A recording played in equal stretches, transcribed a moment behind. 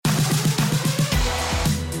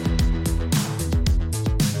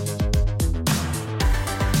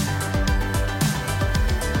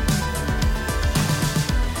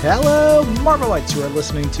Hello, Marvelites. You are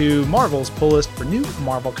listening to Marvel's pull list for new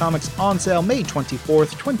Marvel Comics on sale May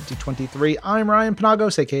 24th, 2023. I'm Ryan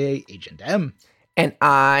Penagos, aka Agent M. And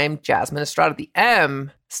I'm Jasmine Estrada. The M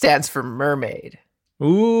stands for mermaid.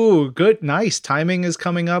 Ooh, good. Nice. Timing is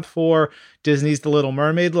coming up for Disney's The Little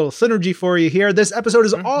Mermaid. Little synergy for you here. This episode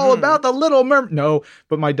is all about The Little Mermaid. No,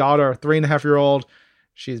 but my daughter, 3.5-year-old,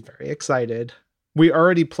 she's very excited. We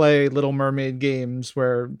already play Little Mermaid games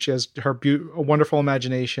where she has her wonderful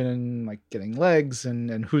imagination and like getting legs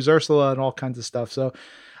and who's Ursula and all kinds of stuff. So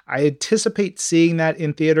I anticipate seeing that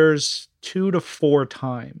in theaters 2 to 4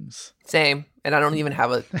 times. Same. And I don't even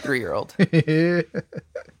have a 3-year-old.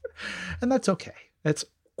 And that's okay. That's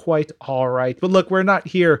quite all right. But look, we're not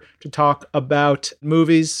here to talk about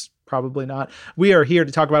movies. Probably not. We are here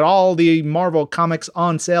to talk about all the Marvel comics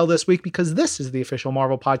on sale this week because this is the official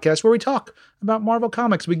Marvel podcast where we talk about Marvel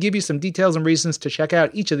comics. We give you some details and reasons to check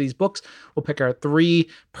out each of these books. We'll pick our 3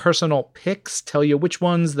 personal picks, tell you which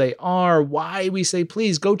ones they are, why we say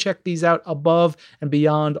please go check these out above and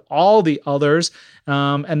beyond all the others.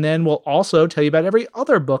 And then we'll also tell you about every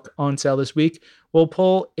other book on sale this week. We'll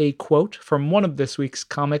pull a quote from one of this week's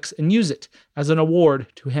comics and use it as an award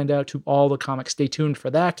to hand out to all the comics. Stay tuned for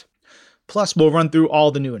that. Plus, we'll run through all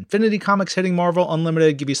the new Infinity comics hitting Marvel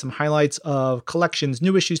Unlimited, give you some highlights of collections,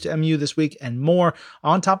 new issues to MU this week, and more.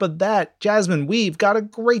 On top of that, Jasmine, we've got a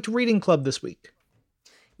great reading club this week.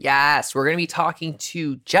 Yes, we're going to be talking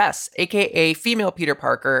to Jess, aka Female Peter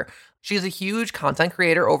Parker. She's a huge content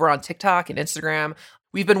creator over on TikTok and Instagram.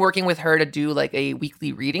 We've been working with her to do like a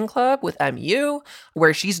weekly reading club with MU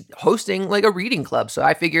where she's hosting like a reading club. So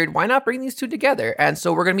I figured, why not bring these two together? And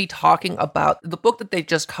so we're going to be talking about the book that they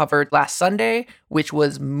just covered last Sunday, which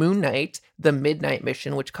was Moon Knight, The Midnight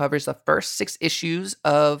Mission, which covers the first 6 issues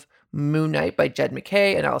of Moon Knight by Jed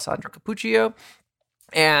MacKay and Alessandro Cappuccio.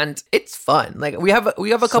 And it's fun. Like we have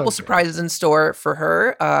a couple surprises in store for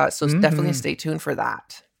her. So definitely stay tuned for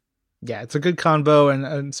that. Yeah, it's a good convo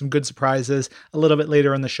and some good surprises a little bit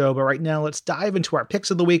later in the show. But right now, let's dive into our picks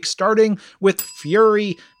of the week, starting with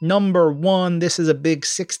Fury #1. This is a big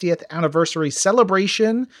 60th anniversary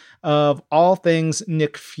celebration of all things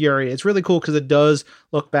Nick Fury. It's really cool because it does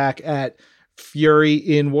look back at Fury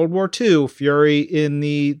in World War II, Fury in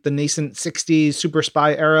the nascent 60s super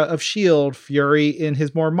spy era of S.H.I.E.L.D., Fury in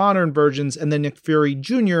his more modern versions, and then Nick Fury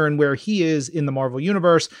Jr. and where he is in the Marvel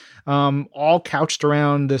Universe, all couched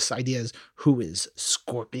around this idea is who is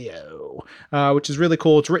Scorpio, which is really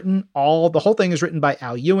cool. It's written, the whole thing is written by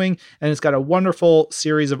Al Ewing, and it's got a wonderful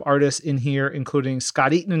series of artists in here, including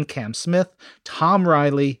Scott Eaton and Cam Smith, Tom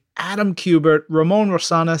Riley, Adam Kubert, Ramon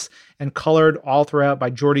Rosales, and colored all throughout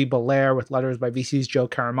by Jordi Belair with letters by VC's Joe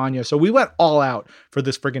Caramagno. So we went all out for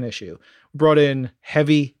this friggin' issue. Brought in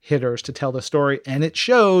heavy hitters to tell the story, and it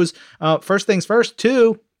shows. First things first,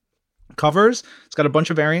 2 covers. It's got a bunch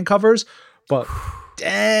of variant covers, but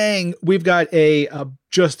dang, we've got a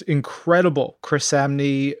just incredible Chris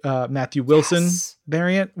Samney, Matthew Wilson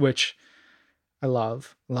variant, which I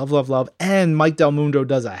love. And Mike Del Mundo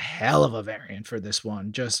does a hell of a variant for this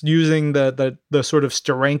one. Just using the sort of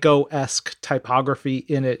Steranko-esque typography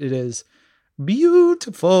in it. It is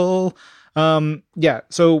beautiful.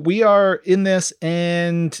 So we are in this,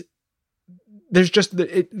 and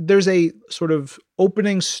there's a sort of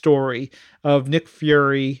opening story of Nick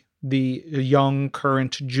Fury, the young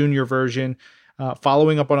current junior version,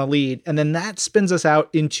 following up on a lead. And then that spins us out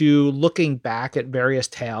into looking back at various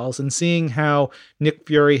tales and seeing how Nick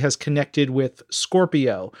Fury has connected with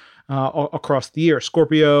Scorpio across the year.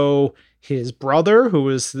 Scorpio, his brother, who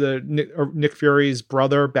was Nick Fury's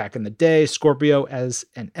brother back in the day, Scorpio as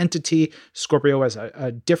an entity, Scorpio as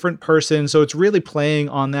a different person. So it's really playing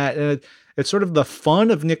on that. And it's sort of the fun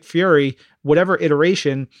of Nick Fury, whatever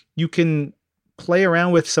iteration, you can play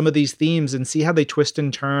around with some of these themes and see how they twist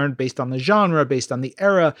and turn based on the genre, based on the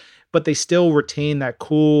era, but they still retain that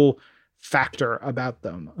cool factor about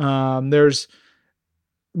them.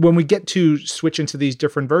 When we get to switch into these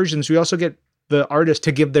different versions, we also get the artists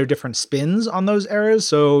to give their different spins on those eras.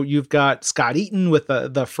 So you've got Scott Eaton with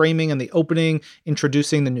the framing and the opening,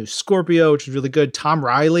 introducing the new Scorpio, which is really good. Tom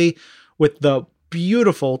Riley with the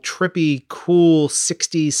beautiful, trippy, cool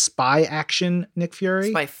 60s spy action Nick Fury.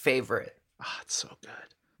 It's my favorite. It's so good.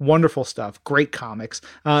 Wonderful stuff. Great comics.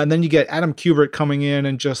 And then you get Adam Kubert coming in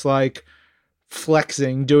and just like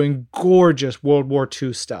flexing, doing gorgeous World War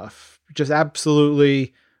II stuff. Just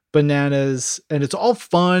absolutely bananas. And it's all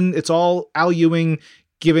fun. It's all Al Ewing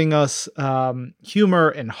giving us humor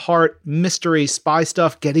and heart, mystery, spy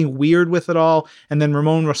stuff, getting weird with it all. And then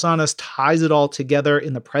Ramon Rosales ties it all together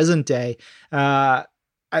in the present day.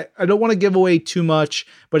 I don't want to give away too much,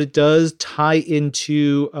 but it does tie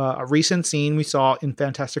into a recent scene we saw in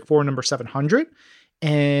Fantastic Four number 700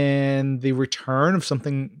 and the return of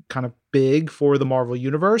something kind of big for the Marvel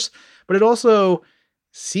Universe. But it also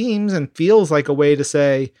seems and feels like a way to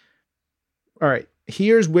say, all right,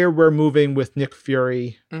 here's where we're moving with Nick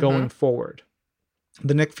Fury going forward.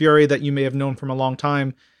 The Nick Fury that you may have known from a long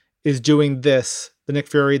time is doing this. The Nick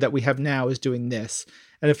Fury that we have now is doing this.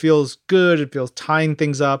 And it feels good. It feels tying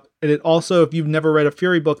things up. And it also, if you've never read a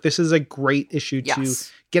Fury book, this is a great issue to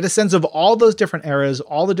get a sense of all those different eras,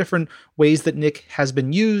 all the different ways that Nick has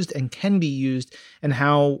been used and can be used, and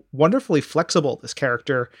how wonderfully flexible this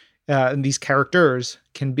character and these characters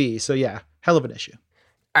can be. So yeah, hell of an issue.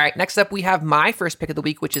 All right, next up we have my first pick of the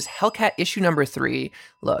week, which is Hellcat issue number 3.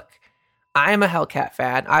 Look, I am a Hellcat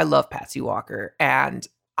fan. I love Patsy Walker, and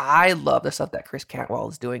I love the stuff that Chris Cantwell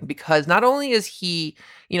is doing, because not only is he,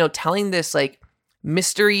 telling this like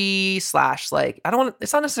mystery slash like,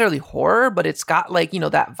 it's not necessarily horror, but it's got like,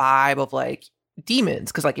 that vibe of like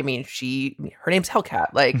demons. Cause like, her name's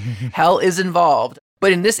Hellcat, like hell is involved.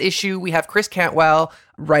 But in this issue, we have Chris Cantwell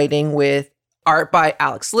writing with art by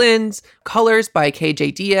Alex Linz, colors by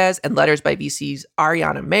KJ Diaz, and letters by VC's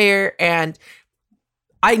Ariana Mayer. And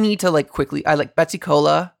I need to I like Betsy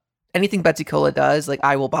Cola. Anything Betsy Cola does, like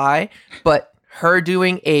I will buy. But her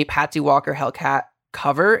doing a Patsy Walker Hellcat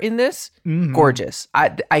cover in this, gorgeous.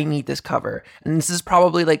 I need this cover. And this is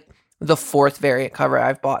probably like the 4th variant cover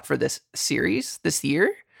I've bought for this series this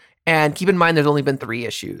year. And keep in mind, there's only been 3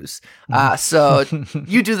 issues. So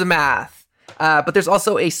you do the math. But there's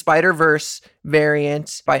also a Spider-Verse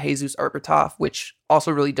variant by Jesus Arpitov, which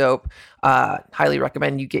also really dope. Highly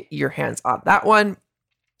recommend you get your hands on that one.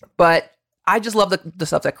 But I just love the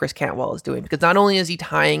stuff that Chris Cantwell is doing, because not only is he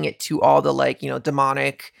tying it to all the like,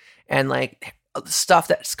 demonic and like stuff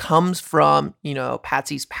that comes from,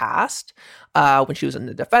 Patsy's past, when she was in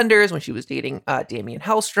the Defenders, when she was dating Damian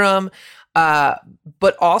Hellstrom,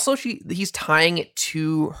 but also he's tying it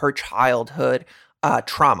to her childhood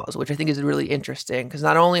traumas, which I think is really interesting, because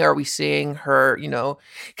not only are we seeing her,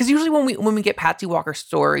 because usually when we get Patsy Walker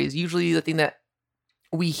stories, usually the thing that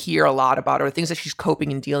we hear a lot about, or things that she's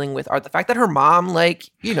coping and dealing with, are the fact that her mom,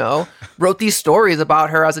 wrote these stories about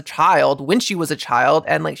her as a child, when she was a child,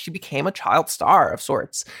 and like she became a child star of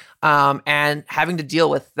sorts, and having to deal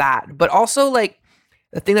with that. But also, like,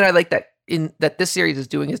 the thing that I like that this series is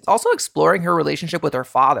doing is also exploring her relationship with her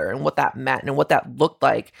father and what that meant and what that looked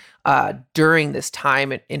like during this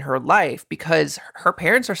time in her life, because her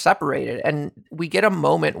parents are separated, and we get a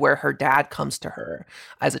moment where her dad comes to her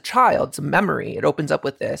as a child. It's a memory. It opens up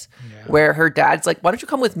with this, where her dad's like, "Why don't you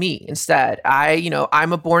come with me instead?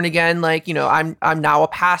 I'm a born again, I'm now a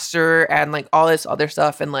pastor," and like all this other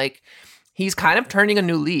stuff, and like he's kind of turning a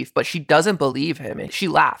new leaf, but she doesn't believe him, and she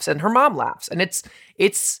laughs, and her mom laughs, and it's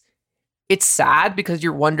sad, because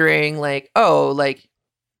you're wondering like, oh, like,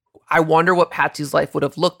 I wonder what Patsy's life would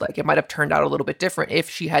have looked like. It might have turned out a little bit different if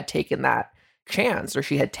she had taken that chance, or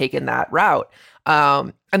she had taken that route.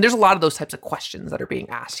 And there's a lot of those types of questions that are being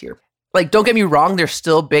asked here. Like, don't get me wrong, there's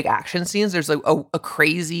still big action scenes. There's like a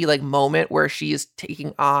crazy like moment where she is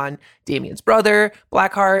taking on Damian's brother,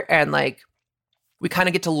 Blackheart, and like we kind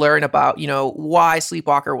of get to learn about, why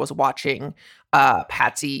Sleepwalker was watching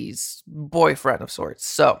Patsy's boyfriend of sorts.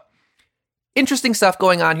 So interesting stuff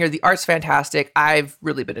going on here. The art's fantastic. I've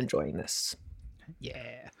really been enjoying this.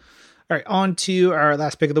 Yeah. All right, on to our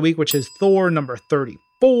last pick of the week, which is Thor number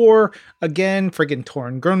 34. Again, friggin'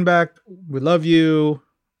 Torrin Grunbeck. We love you.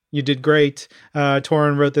 You did great.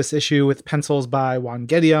 Torrin wrote this issue with pencils by Juan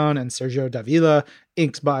Gedeon and Sergio Davila,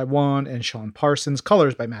 inks by Juan and Sean Parsons,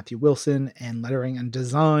 colors by Matthew Wilson, and lettering and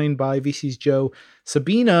design by VC's Joe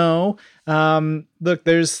Sabino. Look,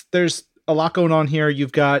 there's a lot going on here.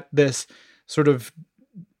 You've got this sort of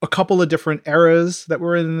a couple of different eras that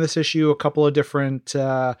were in this issue, a couple of different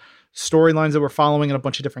storylines that we're following, and a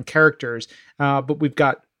bunch of different characters. But we've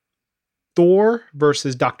got Thor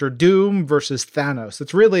versus Doctor Doom versus Thanos.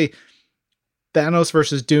 It's really Thanos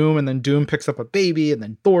versus Doom, and then Doom picks up a baby, and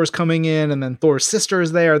then Thor's coming in, and then Thor's sister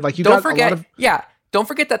is there. Like, don't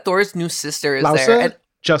forget that Thor's new sister is Lausa, there. And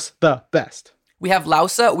just the best. We have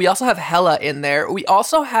Lausa. We also have Hela in there. We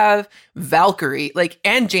also have Valkyrie,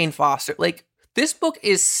 and Jane Foster. This book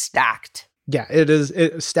is stacked. Yeah, it is.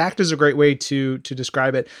 Stacked is a great way to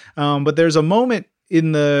describe it. But there's a moment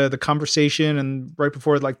in the conversation, and right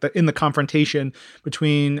before, in the confrontation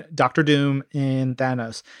between Doctor Doom and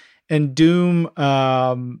Thanos, and Doom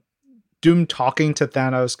talking to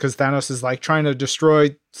Thanos, because Thanos is trying to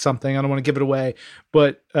destroy something. I don't want to give it away,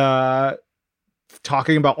 but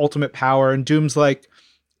talking about ultimate power, and Doom's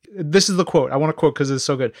this is the quote. I want to quote because it's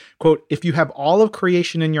so good. Quote, if you have all of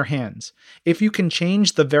creation in your hands, if you can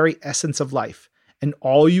change the very essence of life, and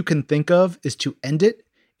all you can think of is to end it,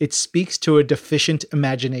 it speaks to a deficient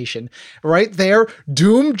imagination. Right there,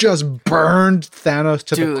 Doom just burned Thanos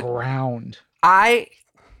to the ground.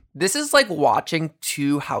 This is like watching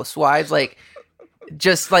two housewives like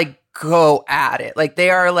just like go at it. Like they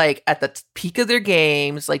are like at the peak of their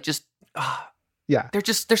games, like just yeah.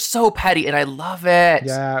 They're so petty and I love it.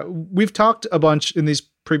 Yeah. We've talked a bunch in these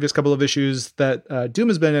previous couple of issues that Doom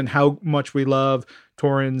has been and how much we love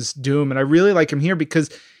Torrens Doom. And I really like him here because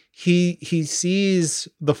he sees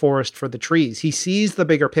the forest for the trees. He sees the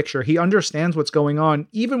bigger picture. He understands what's going on,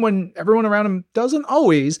 even when everyone around him doesn't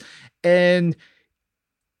always. And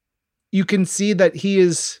you can see that he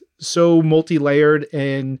is so multi-layered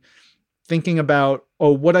and thinking about,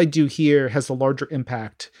 oh, what I do here has a larger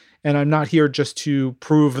impact. And I'm not here just to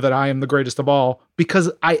prove that I am the greatest of all,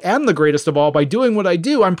 because I am the greatest of all. By doing what I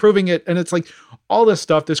do, I'm proving it. And it's like all this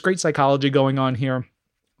stuff, there's great psychology going on here.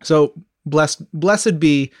 So blessed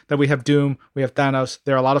be that we have Doom, we have Thanos.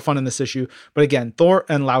 They're a lot of fun in this issue. But again, Thor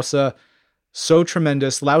and Lausa, so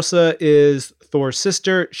tremendous. Lausa is Thor's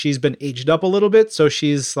sister. She's been aged up a little bit, so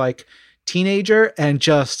she's like teenager and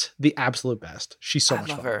just the absolute best. She's so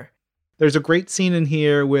much fun. Her. There's a great scene in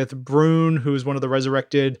here with Brune, who's one of the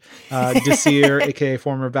resurrected Disir, aka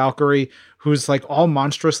former Valkyrie, who's like all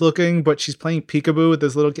monstrous looking, but she's playing peekaboo with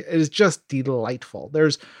this little kid. It is just delightful.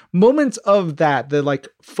 There's moments of that like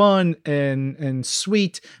fun and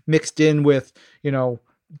sweet mixed in with, you know,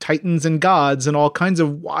 titans and gods and all kinds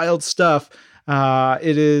of wild stuff.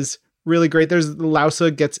 It is really great. There's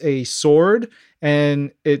Lausa gets a sword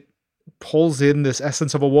and it pulls in this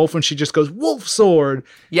essence of a wolf and she just goes, wolf sword.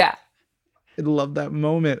 Yeah. I love that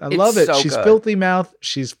moment. I love it. So she's good. Filthy mouth.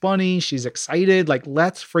 She's funny. She's excited. Like,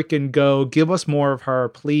 let's freaking go. Give us more of her,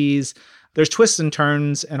 please. There's twists and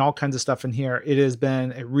turns and all kinds of stuff in here. It has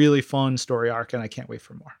been a really fun story arc and I can't wait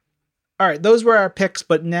for more. All right, those were our picks,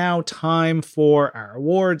 but now time for our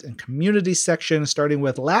awards and community section, starting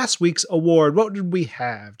with last week's award. What did we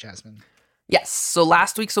have, Jasmine? Yes, so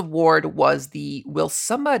last week's award was the Will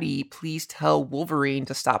Somebody Please Tell Wolverine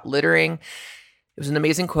to Stop Littering? It was an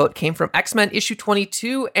amazing quote, came from X-Men issue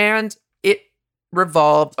 22, and it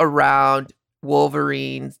revolved around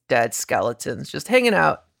Wolverine's dead skeletons just hanging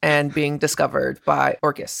out and being discovered by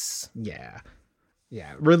Orcus. Yeah,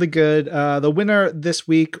 really good. The winner this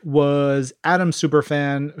week was Adam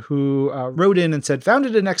Superfan, who wrote in and said,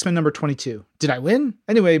 founded in X-Men number 22. Did I win?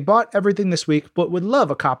 Anyway, bought everything this week, but would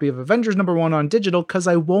love a copy of Avengers number 1 on digital because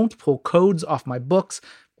I won't pull codes off my books.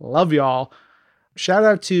 Love y'all. Shout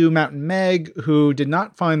out to Mountain Meg, who did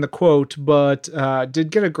not find the quote, but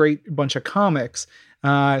did get a great bunch of comics.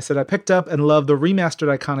 I said, I picked up and loved the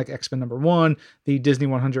remastered iconic X-Men number 1, the Disney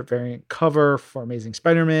 100 variant cover for Amazing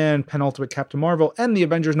Spider-Man, Penultimate Captain Marvel, and the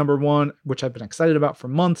Avengers number 1, which I've been excited about for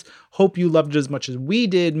months. Hope you loved it as much as we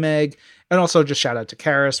did, Meg. And also just shout out to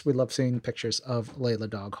Karis. We love seeing pictures of Layla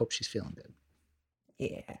Dog. Hope she's feeling good.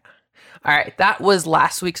 Yeah. All right. That was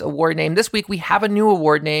last week's award name. This week we have a new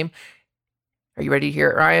award name. Are you ready to hear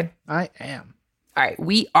it, Ryan? I am. All right,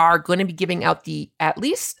 we are going to be giving out the At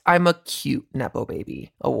Least I'm a Cute Nepo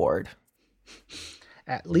Baby award.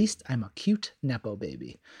 At least I'm a cute Nepo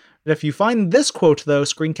baby. And if you find this quote, though,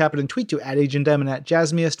 screen cap it and tweet to @AgentM and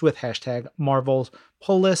 @Jasmiest with hashtag Marvel's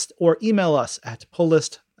Pull List, or email us at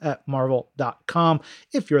pullist@marvel.com.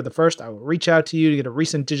 If you're the first, I will reach out to you to get a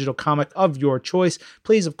recent digital comic of your choice.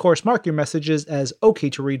 Please, of course, mark your messages as okay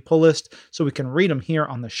to read Pull List so we can read them here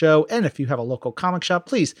on the show. And if you have a local comic shop,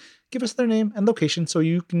 please give us their name and location so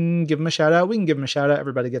you can give them a shout out. We can give them a shout out.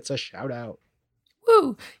 Everybody gets a shout out.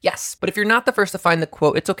 Woo! Yes, but if you're not the first to find the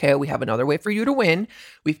quote, it's okay. We have another way for you to win.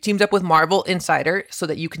 We've teamed up with Marvel Insider so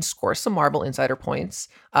that you can score some Marvel Insider points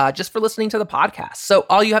just for listening to the podcast. So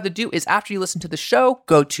all you have to do is after you listen to the show,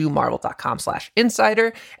 go to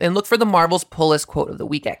marvel.com/insider and look for the Marvel's Pull List Quote of the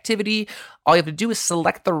Week activity. All you have to do is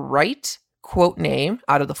select the right quote name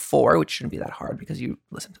out of the 4, which shouldn't be that hard because you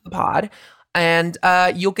listen to the pod, and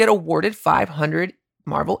you'll get awarded 500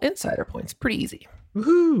 Marvel Insider points. Pretty easy.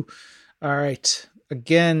 Woohoo! All right.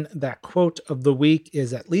 Again, that quote of the week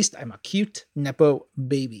is At Least I'm a Cute Nepo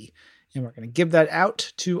Baby. And we're going to give that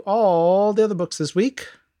out to all the other books this week,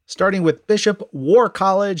 starting with Bishop War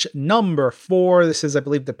College number 4. This is, I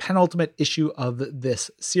believe, the penultimate issue of this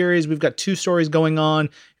series. We've got 2 stories going on.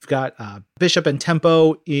 We've got Bishop and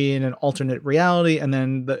Tempo in an alternate reality, and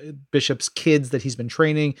then the Bishop's kids that he's been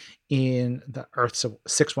training in the Earth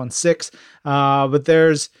 616. But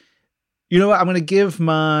there's You know what? I'm going to give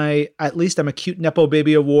my At Least I'm a Cute Nepo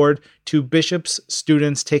Baby award to Bishop's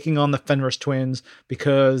students taking on the Fenris twins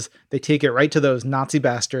because they take it right to those Nazi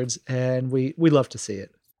bastards, and we love to see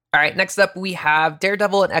it. All right, next up we have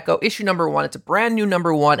Daredevil and Echo issue number 1. It's a brand new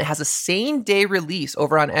number 1. It has a same day release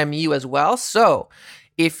over on MU as well. So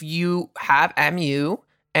if you have MU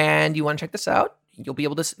and you want to check this out, you'll be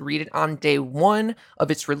able to read it on day 1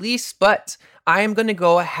 of its release. But I am going to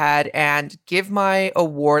go ahead and give my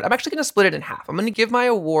award. I'm actually going to split it in half. I'm going to give my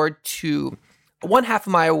award to one half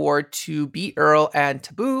of my award to B. Earl and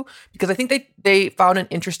Taboo, because I think they found an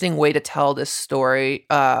interesting way to tell this story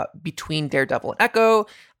between Daredevil and Echo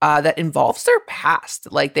that involves their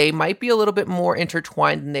past. Like, they might be a little bit more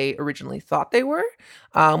intertwined than they originally thought they were,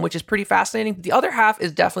 which is pretty fascinating. The other half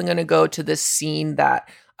is definitely going to go to this scene that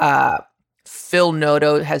Phil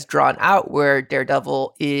Noto has drawn out, where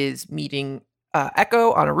Daredevil is meeting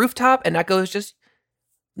Echo on a rooftop, and Echo is just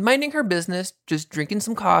minding her business, just drinking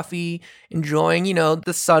some coffee, enjoying,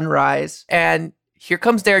 the sunrise. And here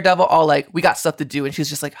comes Daredevil all like, we got stuff to do. And she's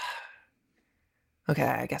just like, okay,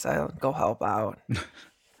 I guess I'll go help out.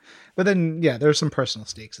 But then, yeah, there's some personal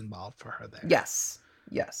stakes involved for her there. Yes.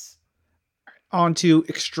 On to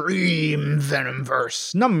Extreme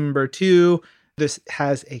Venomverse number 2. This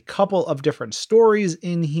has a couple of different stories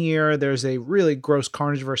in here. There's a really gross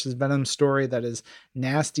Carnage versus Venom story that is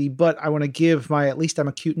nasty, but I want to give my At Least I'm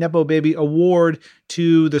a Cute Nepo Baby award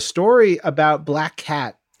to the story about Black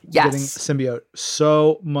Cat getting a symbiote.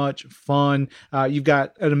 So much fun. You've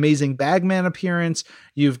got an amazing Bagman appearance.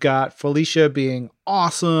 You've got Felicia being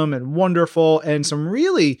awesome and wonderful, and some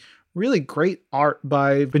really great art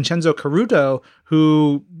by Vincenzo Caruto,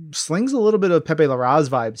 who slings a little bit of Pepe Larraz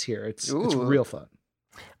vibes here. It's real fun.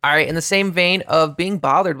 All right. In the same vein of being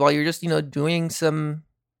bothered while you're just,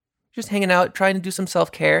 just hanging out, trying to do some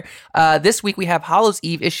self-care. This week we have Hallows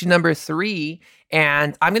Eve issue number 3,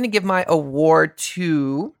 and I'm going to give my award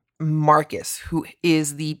to Marcus, who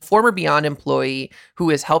is the former Beyond employee who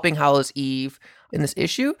is helping Hallows Eve in this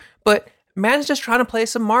issue, but man's just trying to play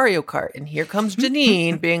some Mario Kart, and here comes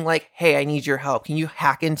Janine being like, hey, I need your help. Can you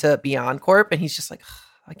hack into Beyond Corp? And he's just like,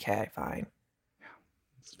 okay, fine. Yeah,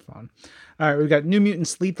 it's fun. All right, we've got New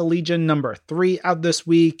Mutants Lethal Legion number 3 out this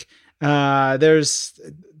week. It's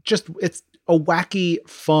a wacky,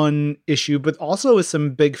 fun issue, but also with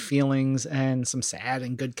some big feelings and some sad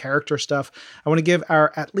and good character stuff. I want to give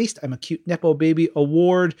our At Least I'm a Cute Nepo Baby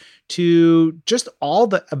award to just all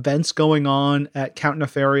the events going on at Count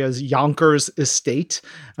Nefaria's Yonkers estate,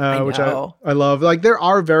 which I love. Like, there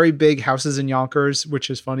are very big houses in Yonkers, which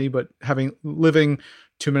is funny, but living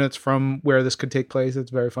 2 minutes from where this could take place,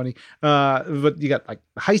 it's very funny. But you got like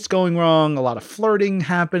heist going wrong, a lot of flirting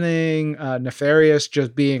happening, Nefarious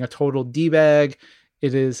just being a total D-bag.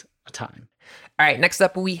 It is a time. All right, next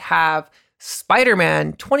up we have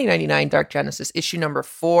Spider-Man 2099 Dark Genesis issue number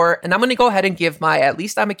 4. And I'm going to go ahead and give my At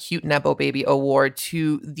Least I'm a Cute Nepo Baby award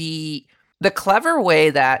to the clever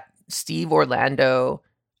way that Steve Orlando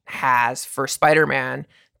has for Spider-Man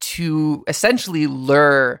to essentially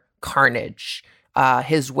lure Carnage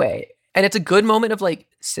his way. And it's a good moment of like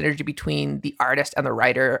synergy between the artist and the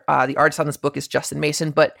writer. The artist on this book is Justin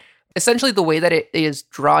Mason, but essentially the way that it is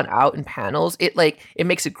drawn out in panels, it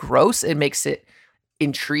makes it gross, it makes it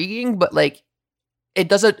intriguing, but like it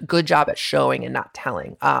does a good job at showing and not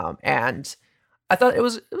telling. And I thought it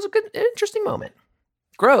was a good, interesting moment.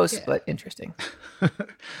 Gross, but interesting.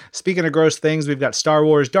 Speaking of gross things, we've got Star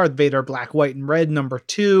Wars Darth Vader Black, White, and Red number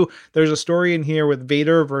 2. There's a story in here with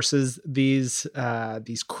Vader versus these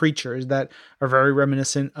creatures that are very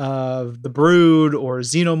reminiscent of the Brood or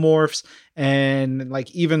Xenomorphs, and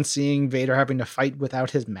like even seeing Vader having to fight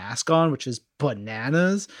without his mask on, which is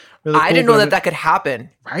bananas. Really cool. I didn't know that could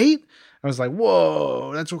happen. Right? I was like,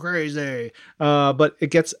 whoa, that's so crazy. But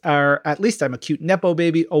it gets our At Least I'm a Cute Nepo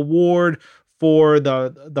Baby award for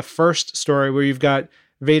the first story, where you've got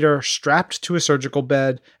Vader strapped to a surgical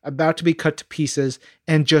bed, about to be cut to pieces,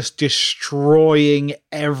 and just destroying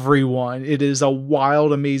everyone. It is a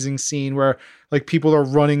wild, amazing scene where like people are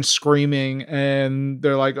running, screaming, and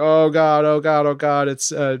they're like, oh God, oh God, oh God.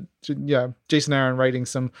 It's Jason Aaron writing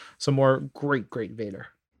some more great Vader.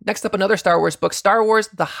 Next up, another Star Wars book, Star Wars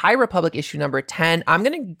The High Republic issue number 10. I'm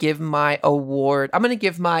going to give my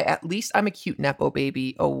At Least I'm a Cute Nepo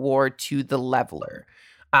Baby award to the Leveler,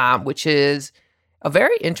 which is a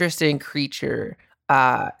very interesting creature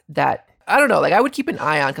that, I don't know, like I would keep an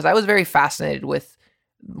eye on because I was very fascinated with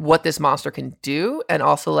what this monster can do, and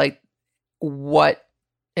also like what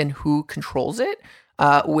and who controls it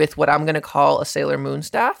with what I'm going to call a Sailor Moon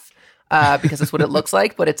staff, because that's what it looks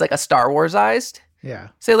like, but it's like a Star Wars-ized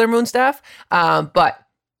Sailor Moon staff. But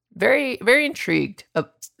Very, very intrigued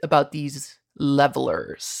about these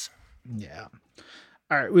levelers. Yeah.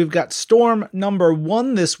 All right, we've got Storm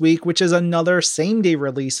 #1 this week, which is another same-day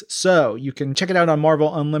release. So you can check it out on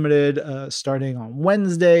Marvel Unlimited starting on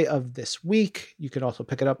Wednesday of this week. You could also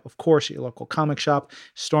pick it up, of course, at your local comic shop,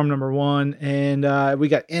 Storm #1. And we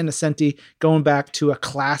got Ann Nocenti going back to a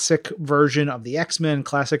classic version of the X-Men,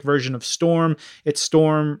 classic version of Storm. It's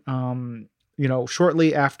Storm,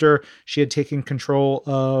 shortly after she had taken control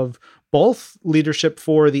of both leadership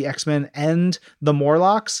for the X-Men and the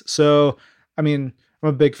Morlocks. So, I mean, I'm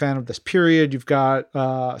a big fan of this period. You've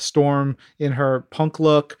got Storm in her punk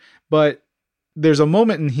look, but there's a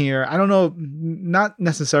moment in here. I don't know, not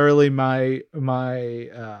necessarily my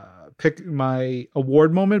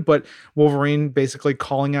award moment, but Wolverine basically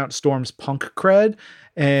calling out Storm's punk cred,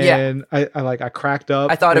 and I cracked up.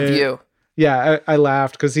 I thought of you. Yeah, I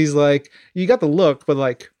laughed because he's like, you got the look, but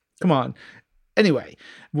like, come on. Anyway,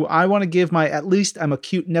 I want to give my At Least I'm a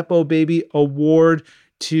Cute Nepo Baby award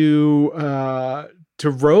to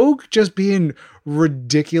Rogue just being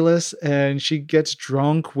ridiculous, and she gets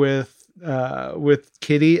drunk with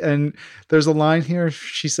Kitty, and there's a line here.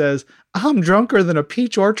 She says, "I'm drunker than a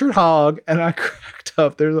peach orchard hog," and I cracked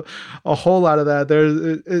up. There's a whole lot of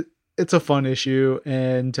that. It's a fun issue,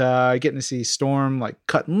 and getting to see Storm like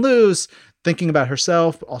cutting loose, thinking about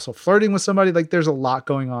herself, but also flirting with somebody. Like there's a lot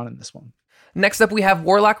going on in this one. Next up, we have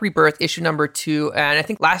Warlock Rebirth, issue #2. And I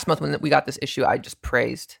think last month when we got this issue, I just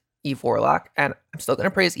praised Eve Warlock. And I'm still going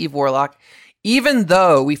to praise Eve Warlock, even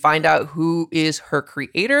though we find out who is her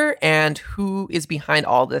creator and who is behind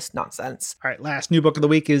all this nonsense. All right, last new book of the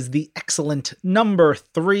week is The Excellent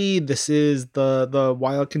 #3. This is the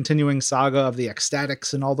wild continuing saga of the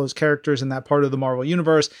Ecstatics and all those characters in that part of the Marvel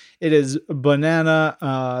Universe. It is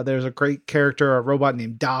banana. There's a great character, a robot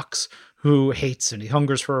named Dox, who hates and he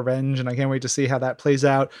hungers for revenge, and I can't wait to see how that plays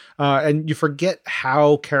out. And you forget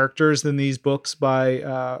how characters in these books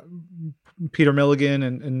by Peter Milligan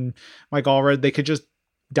and Mike Allred, they could just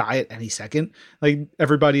die at any second. Like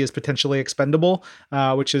everybody is potentially expendable,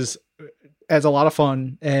 which adds a lot of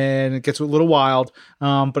fun, and it gets a little wild.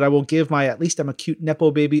 But I will give my At Least I'm a Cute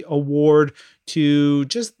Nepo Baby award to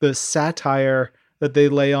just the satire that they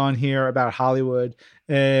lay on here about Hollywood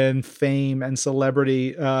and fame and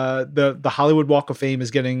celebrity. The Hollywood Walk of Fame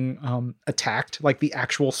is getting attacked. Like the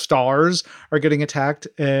actual stars are getting attacked.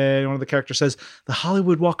 And one of the characters says, "The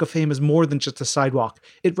Hollywood Walk of Fame is more than just a sidewalk.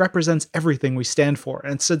 It represents everything we stand for."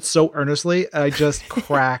 And said so earnestly, I just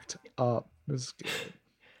cracked up. It was good.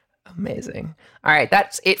 Amazing. All right,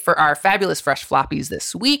 that's it for our fabulous fresh floppies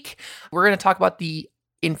this week. We're going to talk about the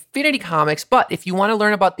Infinity Comics, but if you want to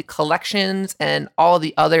learn about the collections and all of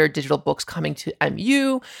the other digital books coming to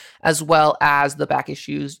MU, as well as the back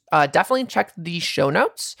issues, definitely check the show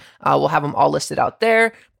notes. We'll have them all listed out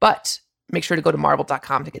there, but make sure to go to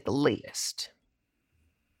marvel.com to get the latest.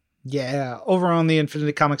 Yeah, over on the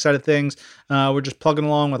Infinity Comics side of things, we're just plugging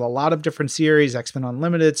along with a lot of different series: X-Men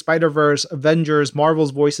Unlimited, Spider-Verse, Avengers,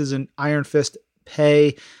 Marvel's Voices in Iron Fist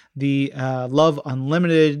Pay, the Love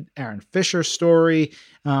Unlimited Aaron Fisher story.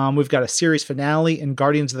 We've got a series finale in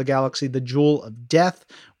Guardians of the Galaxy, The Jewel of Death.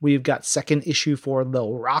 We've got second issue for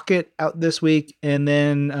Lil Rocket out this week, and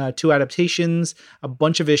then 2 adaptations, a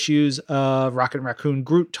bunch of issues of Rocket and Raccoon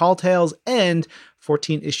Groot Tall Tales, and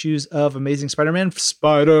 14 issues of Amazing Spider-Man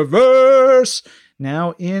Spider-Verse,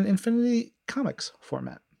 now in Infinity Comics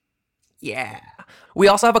format. Yeah. We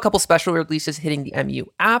also have a couple special releases hitting the MU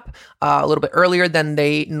app a little bit earlier than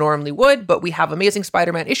they normally would, but we have Amazing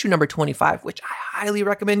Spider-Man issue #25, which I highly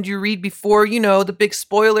recommend you read before, the big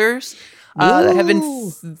spoilers that have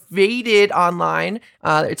invaded online.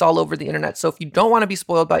 It's all over the internet. So if you don't want to be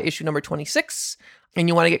spoiled by issue #26 and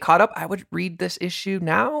you want to get caught up, I would read this issue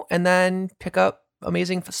now and then pick up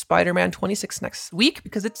Amazing Spider-Man 26 next week,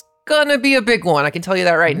 because it's going to be a big one. I can tell you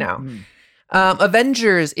that right now.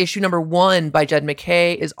 Avengers issue #1 by Jed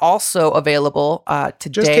McKay is also available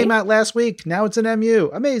today. Just came out last week. Now it's an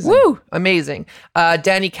MU. Amazing. Woo! Amazing.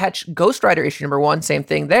 Danny Ketch, Ghost Rider issue #1, same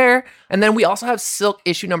thing there. And then we also have Silk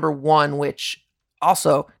issue #1, which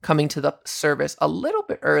also coming to the service a little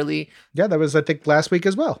bit early. Yeah, that was, I think, last week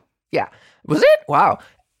as well. Yeah. Was it? Wow.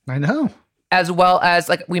 I know. As well as,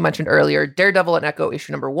 like we mentioned earlier, Daredevil and Echo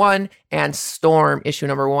issue #1 and Storm issue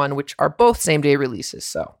 #1, which are both same day releases.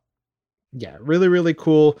 So yeah, really, really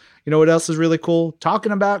cool. You know what else is really cool?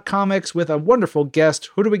 Talking about comics with a wonderful guest.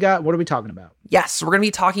 Who do we got? What are we talking about? Yes, we're going to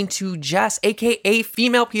be talking to Jess, aka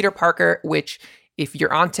Female Peter Parker, which if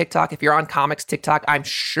you're on TikTok, if you're on comics TikTok, I'm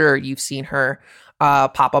sure you've seen her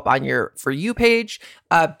pop up on your For You page.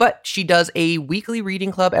 But she does a weekly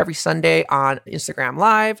reading club every Sunday on Instagram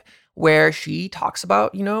Live, where she talks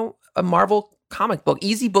about, a Marvel comic book,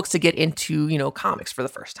 easy books to get into, comics for the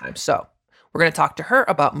first time. So we're going to talk to her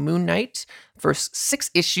about Moon Knight, first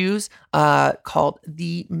 6 issues called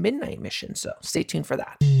The Midnight Mission. So stay tuned for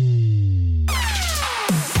that.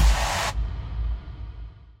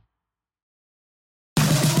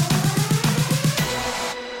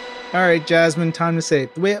 All right, Jasmine, time to say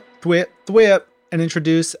thwip, thwip, thwip, and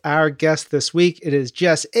introduce our guest this week. It is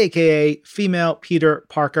Jess, aka Female Peter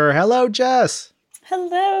Parker. Hello, Jess.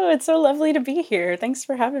 Hello, it's so lovely to be here. Thanks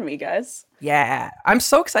for having me, guys. Yeah, I'm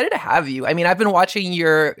so excited to have you. I mean, I've been watching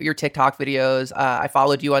your TikTok videos. I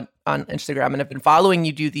followed you on Instagram, and I've been following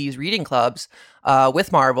you do these reading clubs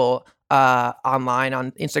with Marvel online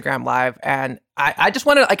on Instagram Live. And I just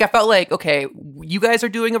wanted, I felt like, okay, you guys are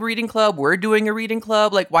doing a reading club. We're doing a reading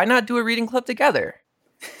club. Like, why not do a reading club together?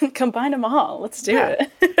 Combine them all. Let's do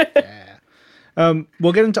it. Yeah.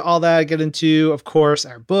 We'll get into all that. Get into, of course,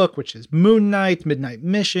 our book, which is Moon Knight, Midnight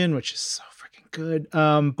Mission, which is so freaking good.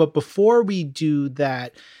 But before we do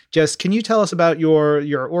that, Jess, can you tell us about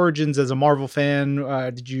your origins as a Marvel fan?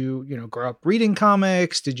 Did you grow up reading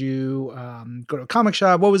comics? Did you go to a comic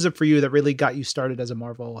shop? What was it for you that really got you started as a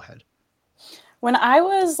Marvel head? When I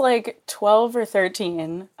was like 12 or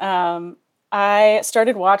 13, I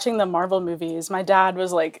started watching the Marvel movies. My dad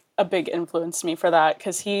was like a big influence to me for that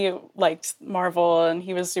because he liked Marvel and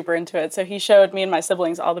he was super into it. So he showed me and my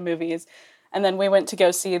siblings all the movies. And then we went to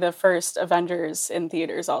go see the first Avengers in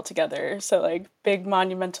theaters all together. So like big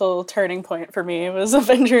monumental turning point for me was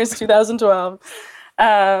Avengers 2012.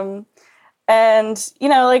 And,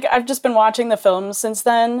 like I've just been watching the films since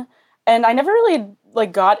then. And I never really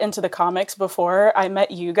like got into the comics before I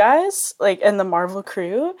met you guys, like in the Marvel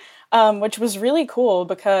crew, which was really cool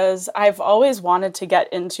because I've always wanted to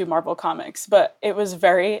get into Marvel comics, but it was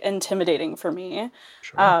very intimidating for me.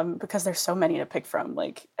 Sure. Because there's so many to pick from,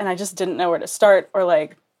 like, and I just didn't know where to start, or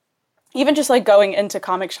like, even just like going into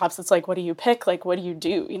comic shops, it's like, what do you pick? Like, what do you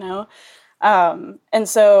do? And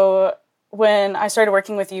so when I started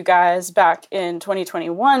working with you guys back in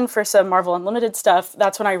 2021 for some Marvel Unlimited stuff,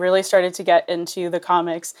 that's when I really started to get into the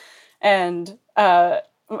comics. And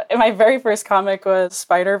my very first comic was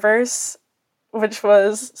Spider-Verse, which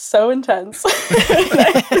was so intense. Right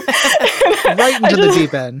into the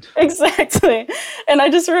deep end. Exactly. And I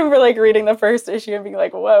just remember like reading the first issue and being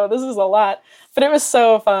like, whoa, this is a lot. But it was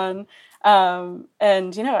so fun. And,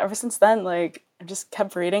 ever since then, like, I just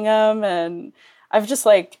kept reading them, and I've just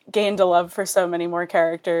like gained a love for so many more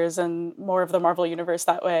characters and more of the Marvel universe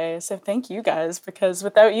that way. So thank you guys, because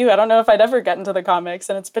without you, I don't know if I'd ever get into the comics.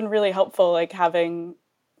 And it's been really helpful, like having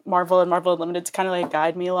Marvel and Marvel Unlimited to kind of like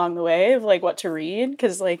guide me along the way of like what to read.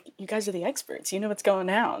 Cause like you guys are the experts, you know what's going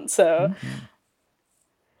down. So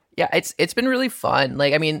yeah, it's been really fun.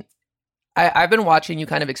 Like, I mean, I've been watching you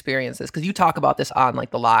kind of experience this because you talk about this on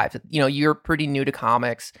like the live, you're pretty new to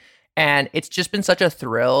comics. And it's just been such a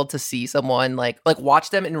thrill to see someone like watch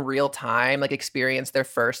them in real time, like experience their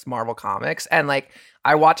first Marvel comics. And like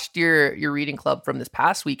I watched your reading club from this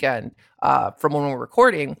past weekend, from when we were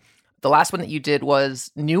recording. The last one that you did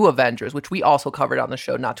was New Avengers, which we also covered on the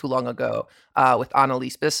show not too long ago, with editor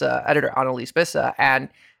Annalise Bissa. And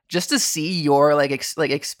just to see your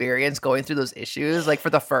experience going through those issues, like for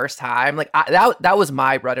the first time, like that was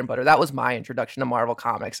my bread and butter. That was my introduction to Marvel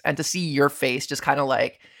comics. And to see your face just kind of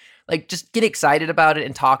like just get excited about it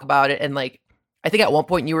and talk about it. And like, I think at one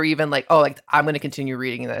point you were even like, oh, like I'm going to continue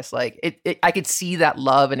reading this. Like I could see that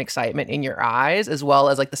love and excitement in your eyes, as well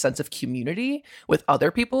as like the sense of community with other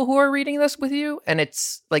people who are reading this with you. And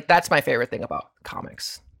it's like, that's my favorite thing about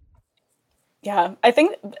comics. Yeah, I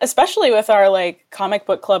think especially with our like comic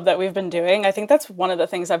book club that we've been doing, I think that's one of the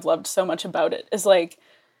things I've loved so much about it is like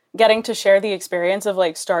getting to share the experience of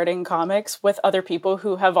like starting comics with other people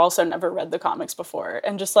who have also never read the comics before,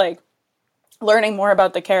 and just like learning more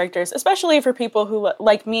about the characters, especially for people who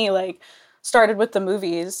like me, like started with the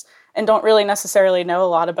movies and don't really necessarily know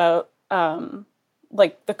a lot about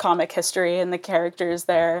like the comic history and the characters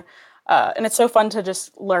there. And it's so fun to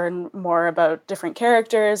just learn more about different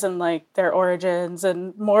characters and like their origins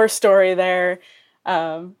and more story there.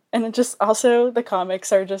 And it just also the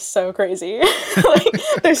comics are just so crazy.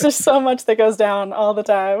 Like there's just so much that goes down all the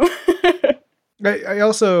time.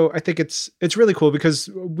 I think it's really cool because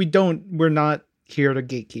we're not here to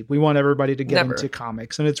gatekeep. We want everybody to get into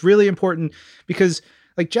comics, and it's really important because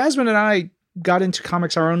like Jasmine and I got into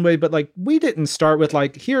comics our own way, but like we didn't start with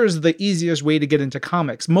like, here's the easiest way to get into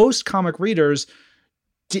comics. Most comic readers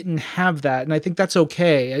didn't have that. And I think that's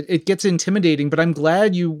okay. It gets intimidating, but I'm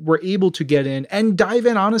glad you were able to get in and dive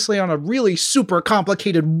in honestly on a really super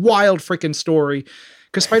complicated, wild freaking story.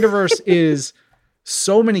 Because Spider-Verse is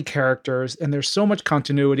so many characters and there's so much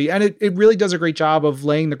continuity, and it really does a great job of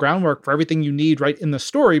laying the groundwork for everything you need right in the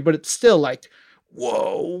story, but it's still like,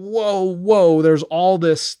 whoa, there's all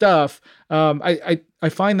this stuff. I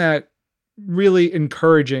find that really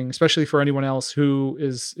encouraging, especially for anyone else who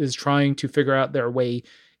is trying to figure out their way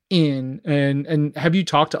in. And have you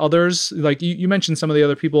talked to others? Like you mentioned some of the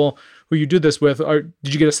other people who you do this with. Or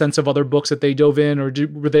did you get a sense of other books that they dove in, or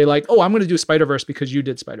were they like, oh, I'm going to do Spider-Verse because you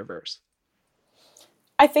did Spider-Verse?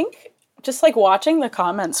 I think just like watching the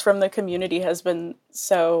comments from the community has been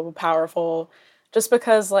so powerful, just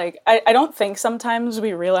because like I don't think sometimes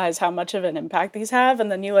we realize how much of an impact these have,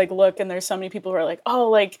 and then you like look and there's so many people who are like, oh,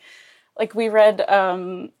 like we read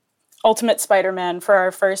Ultimate Spider-Man for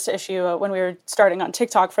our first issue when we were starting on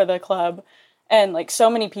TikTok for the club, and like so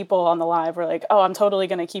many people on the live were like, oh, I'm totally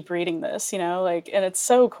going to keep reading this, you know, like, and it's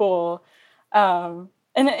so cool.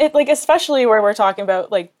 And it like, especially where we're talking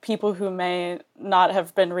about like people who may not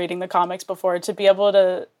have been reading the comics before, to be able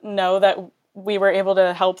to know that we were able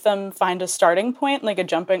to help them find a starting point, like a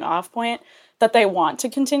jumping off point that they want to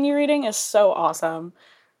continue reading, is so awesome.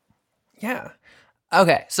 Yeah.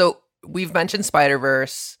 Okay. So we've mentioned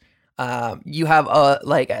Spider-Verse. You have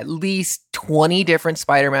like at least 20 different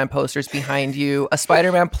Spider-Man posters behind you, a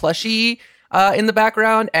Spider-Man plushie in the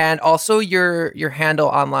background, and also your handle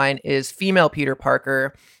online is female Peter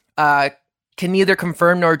Parker. Can neither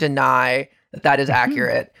confirm nor deny that is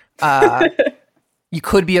accurate. You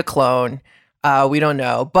could be a clone. We don't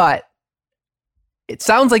know, but it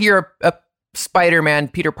sounds like you're a Spider-Man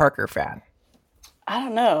Peter Parker fan. I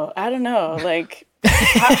don't know. Like,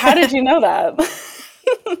 how did you know that?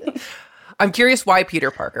 I'm curious, why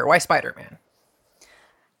Peter Parker? Why Spider-Man?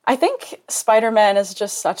 I think Spider-Man is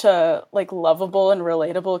just such a like lovable and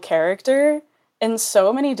relatable character in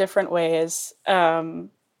so many different ways. And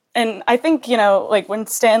I think, you know, like when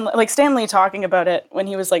Stan Lee talking about it when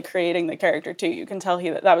he was like creating the character too, you can tell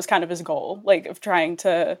that was kind of his goal, like of trying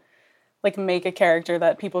to like make a character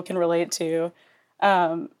that people can relate to.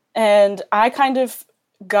 And I kind of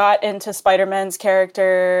got into Spider-Man's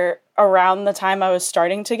character around the time I was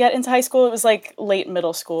starting to get into high school. It was like late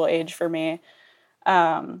middle school age for me.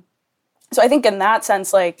 So I think in that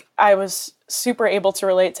sense, like I was super able to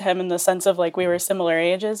relate to him in the sense of like we were similar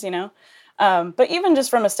ages, you know? But even just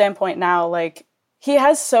from a standpoint now, like he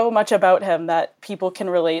has so much about him that people can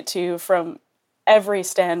relate to from every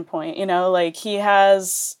standpoint, you know, like he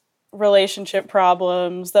has relationship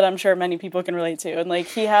problems that I'm sure many people can relate to. And like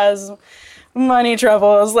he has money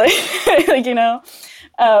troubles, like, like, you know,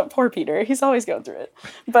 poor Peter, he's always going through it,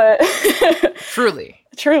 but truly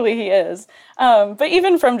he is. But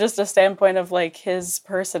even from just a standpoint of like his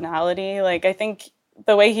personality, like I think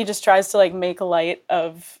the way he just tries to like make light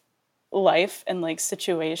of life and like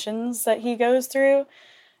situations that he goes through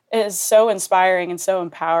is so inspiring and so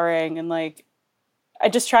empowering. And like, I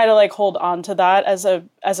just try to like hold on to that as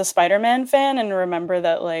a Spider-Man fan and remember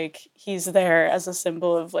that like he's there as a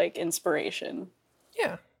symbol of like inspiration.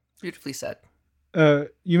 Yeah, beautifully said.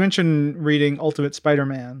 You mentioned reading Ultimate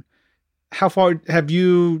Spider-Man. How far did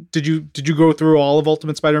you go through all of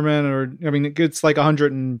Ultimate Spider-Man? Or, I mean, it's like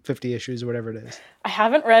 150 issues or whatever it is. I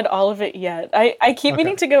haven't read all of it yet. I keep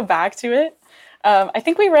meaning to go back to it. I'm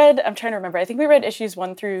trying to remember. I think we read issues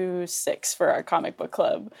 1 through 6 for our comic book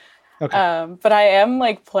club. Okay. But I am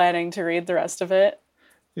like planning to read the rest of it.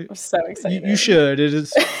 I'm so excited. You should. It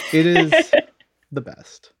is the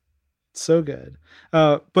best. It's so good.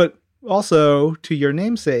 But also, to your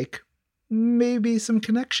namesake, maybe some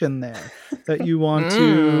connection there that you want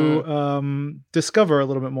to discover a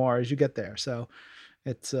little bit more as you get there. So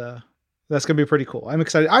it's that's gonna be pretty cool. I'm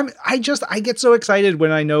excited. I get so excited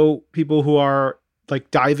when I know people who are like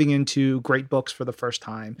diving into great books for the first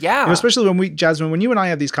time. Yeah. You know, especially Jasmine, when you and I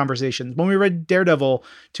have these conversations, when we read Daredevil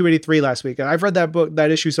 283 last week, and I've read that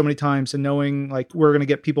issue so many times, and knowing like we're going to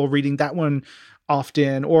get people reading that one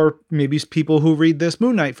often, or maybe people who read this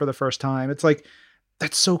Moon Knight for the first time. It's like,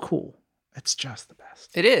 that's so cool. It's just the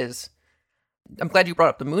best. It is. I'm glad you brought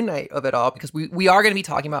up the Moon Knight of it all, because we are going to be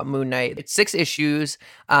talking about Moon Knight. It's 6 issues.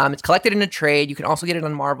 It's collected in a trade. You can also get it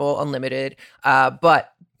on Marvel Unlimited.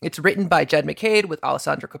 But it's written by Jed McCade with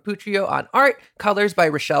Alessandro Cappuccio on art, colors by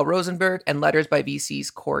Rochelle Rosenberg, and letters by VC's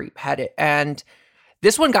Corey Pettit. And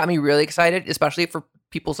this one got me really excited, especially for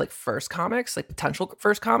people's like first comics, like potential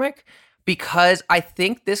first comic, because I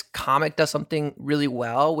think this comic does something really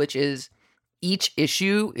well, which is each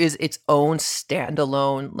issue is its own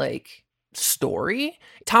standalone like story.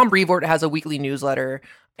 Tom Brevoort has a weekly newsletter,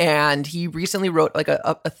 And he recently wrote like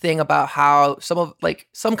a thing about how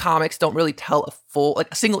some comics don't really tell a full,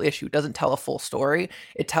 like a single issue doesn't tell a full story.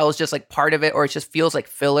 It tells just like part of it, or it just feels like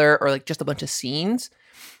filler or like just a bunch of scenes.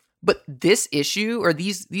 But this issue, or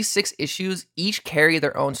these 6 issues, each carry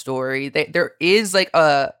their own story. There is like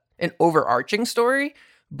an overarching story,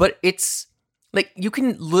 but it's like you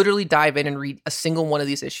can literally dive in and read a single one of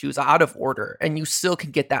these issues out of order, and you still can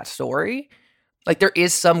get that story. Like there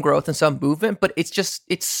is some growth and some movement, but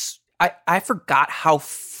I forgot how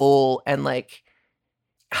full and like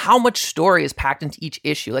how much story is packed into each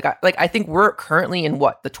issue. I think we're currently in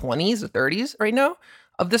what, the 20s or 30s right now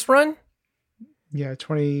of this run. Yeah,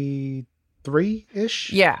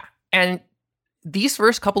 23-ish. Yeah. And these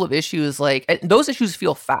first couple of issues, like those issues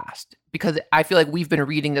feel fast because I feel like we've been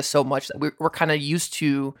reading this so much that we're kind of used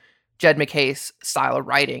to Jed MacKay's style of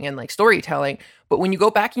writing and like storytelling. But when you go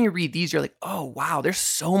back and you read these, you're like, oh, wow, there's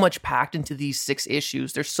so much packed into these 6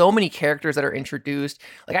 issues. There's so many characters that are introduced.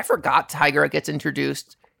 Like I forgot Tigra gets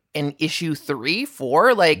introduced in issue 3,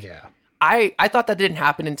 4. Like yeah. I thought that didn't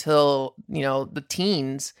happen until, the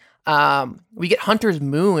teens. We get Hunter's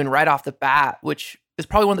Moon right off the bat, which is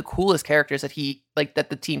probably one of the coolest characters that that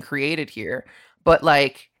the team created here. But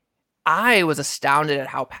like, I was astounded at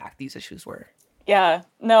how packed these issues were. Yeah,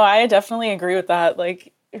 no, I definitely agree with that.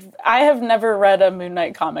 Like, I have never read a Moon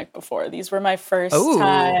Knight comic before. These were my first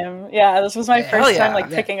time. Yeah, this was my first time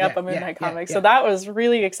picking up a Moon Knight comic. So that was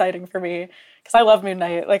really exciting for me because I love Moon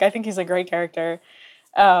Knight. Like, I think he's a great character.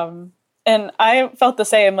 And I felt the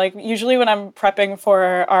same. Like, usually when I'm prepping for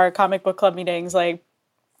our comic book club meetings, like,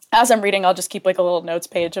 as I'm reading, I'll just keep like a little notes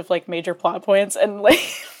page of like major plot points, and like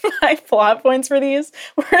my plot points for these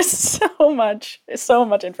were so much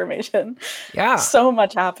information. Yeah. So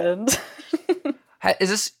much happened.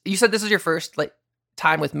 You said this is your first like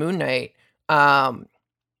time with Moon Knight.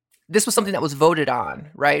 This was something that was voted on,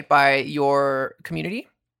 right, by your community?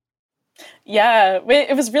 Yeah,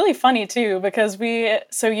 it was really funny too, because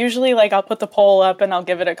usually like I'll put the poll up and I'll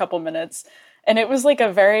give it a couple minutes. And it was like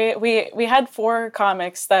we had 4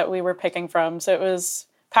 comics that we were picking from. So it was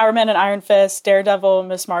Power Man and Iron Fist, Daredevil,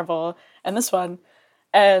 Miss Marvel, and this one.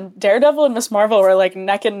 And Daredevil and Miss Marvel were like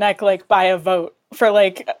neck and neck, like by a vote for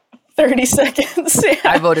like 30 seconds. Yeah.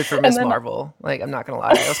 I voted for Miss Marvel. Like, I'm not gonna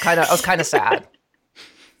lie, I was kind of sad.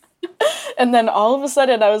 And then all of a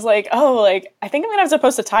sudden I was like, oh, like, I think I'm gonna have to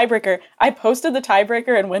post a tiebreaker. I posted the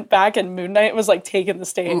tiebreaker and went back, and Moon Knight was like taking the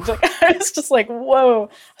stage. Oof. Like, I was just like, whoa,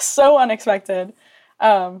 so unexpected.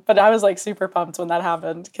 But I was like super pumped when that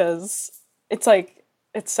happened because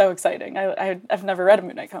it's so exciting. I've never read a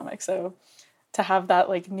Moon Knight comic, so to have that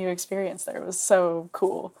like new experience there was so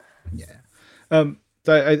cool. Yeah.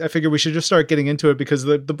 I figured we should just start getting into it because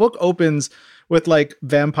the book opens with like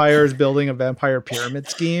vampires building a vampire pyramid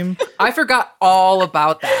scheme. I forgot all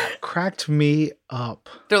about that. Cracked me up.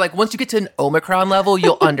 They're like, once you get to an Omicron level,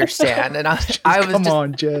 you'll understand. And I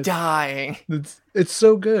was Jess. Dying. It's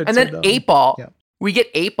so good. And then 8-Ball. Yeah. We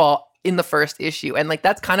get 8-Ball in the first issue. And like,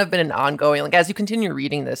 that's kind of been an ongoing, like as you continue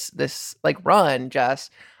reading this like run, Jess,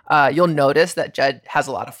 you'll notice that Jed has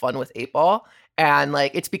a lot of fun with 8-Ball. And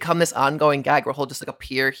like, it's become this ongoing gag where he'll just like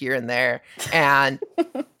appear here and there. And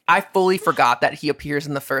I fully forgot that he appears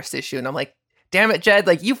in the first issue. And I'm like, damn it, Jed,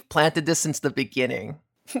 like you've planted this since the beginning.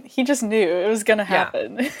 He just knew it was going to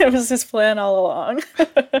happen. Yeah. It was his plan all along.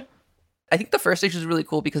 I think the first issue is really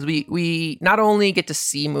cool because we not only get to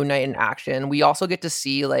see Moon Knight in action, we also get to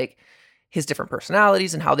see like his different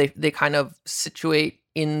personalities and how they kind of situate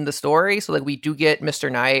in the story. So like we do get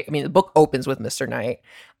Mr. Knight. I mean, the book opens with Mr. Knight.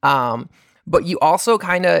 But you also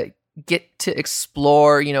kind of get to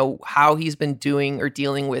explore, how he's been doing or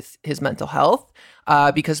dealing with his mental health.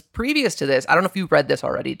 Because previous to this, I don't know if you read this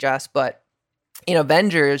already, Jess, but in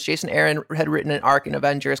Avengers, Jason Aaron had written an arc in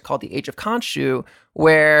Avengers called The Age of Khonshu,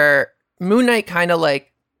 where Moon Knight kind of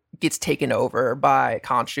like gets taken over by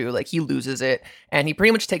Khonshu. Like he loses it and he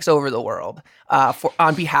pretty much takes over the world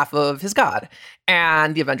on behalf of his god.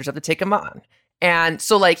 And the Avengers have to take him on. And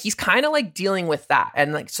so like he's kind of like dealing with that.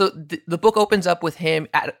 And like so the book opens up with him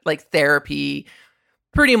at like therapy,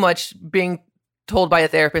 pretty much being told by a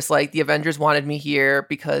therapist like the Avengers wanted me here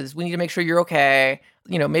because we need to make sure you're okay.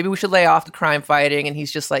 Maybe we should lay off the crime fighting. And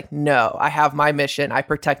he's just like, no, I have my mission. I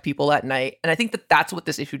protect people at night. And I think that that's what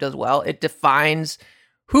this issue does well. It defines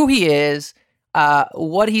who he is,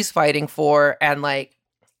 what he's fighting for, and like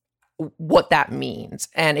what that means.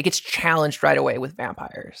 And it gets challenged right away with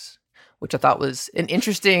vampires, which I thought was an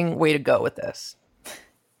interesting way to go with this.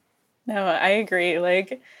 No, I agree.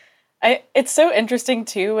 Like, It's so interesting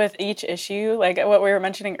too with each issue, like what we were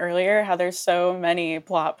mentioning earlier, how there's so many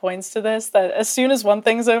plot points to this that as soon as one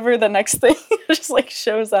thing's over, the next thing just like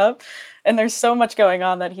shows up. And there's so much going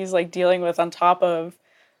on that he's like dealing with on top of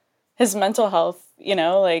his mental health,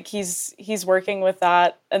 like he's working with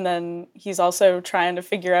that, and then he's also trying to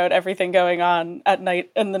figure out everything going on at night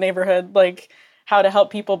in the neighborhood, like how to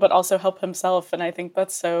help people but also help himself. And I think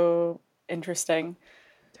that's so interesting.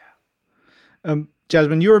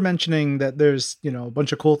 Jasmine, you were mentioning that there's, a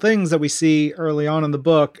bunch of cool things that we see early on in the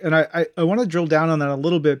book. And I want to drill down on that a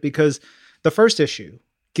little bit, because the first issue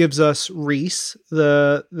gives us Reese,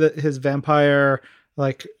 his vampire,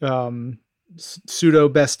 like, pseudo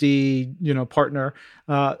bestie, partner.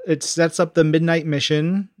 It sets up the Midnight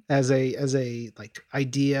Mission as a like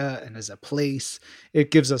idea and as a place.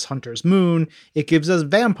 It gives us Hunter's Moon. It gives us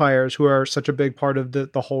vampires, who are such a big part of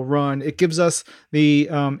the whole run. It gives us the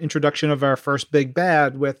introduction of our first big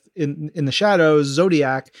bad with in the shadows,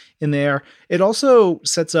 Zodiac in there. It also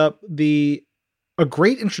sets up a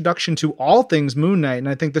great introduction to all things Moon Knight. And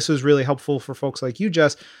I think this is really helpful for folks like you,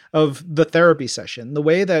 Jess, of the therapy session, the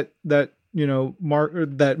way that that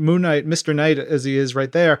Moon Knight, Mr. Knight, as he is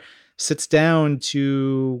right there, sits down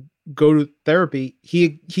to go to therapy. He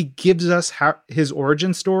gives us his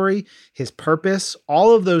origin story, his purpose,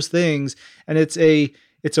 all of those things. And it's a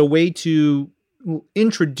way to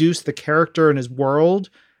introduce the character and his world,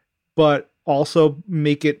 but also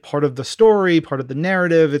make it part of the story, part of the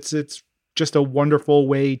narrative. It's just a wonderful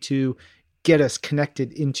way to get us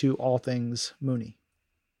connected into all things Mooney.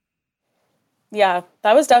 Yeah,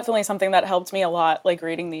 that was definitely something that helped me a lot, like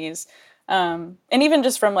reading these. And even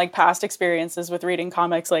just from like past experiences with reading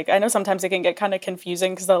comics, like I know sometimes it can get kind of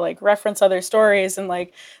confusing because they'll like reference other stories, and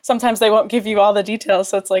like sometimes they won't give you all the details.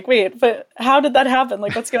 So it's like, wait, but how did that happen?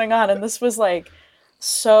 Like, what's going on? And this was like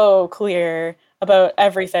so clear about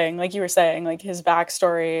everything. Like you were saying, like his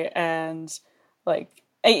backstory, and like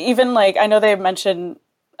even like I know they mentioned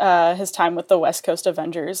his time with the West Coast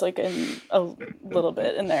Avengers, like in a little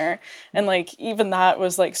bit in there. And like, even that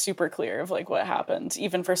was like super clear of like what happened,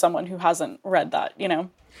 even for someone who hasn't read that,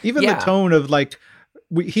 Even the tone of like,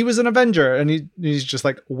 he was an Avenger, and he's just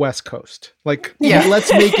like West Coast. Like,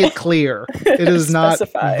 let's make it clear. It is not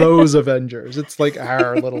those Avengers. It's like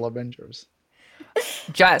our little Avengers.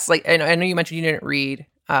 Jess, like, I know you mentioned you didn't read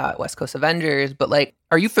West Coast Avengers, but like,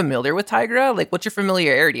 are you familiar with Tigra? Like, what's your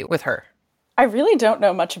familiarity with her? I really don't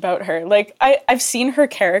know much about her. Like, I've seen her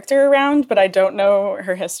character around, but I don't know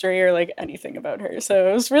her history or like anything about her. So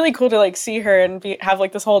it was really cool to like see her and have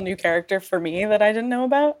like this whole new character for me that I didn't know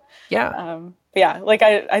about. Yeah. But yeah, like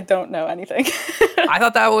I don't know anything. I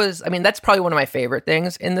thought that's probably one of my favorite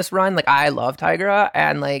things in this run. Like, I love Tigra,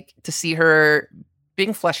 and like to see her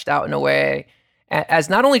being fleshed out in a way as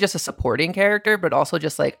not only just a supporting character, but also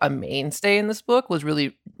just like a mainstay in this book was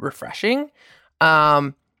really refreshing.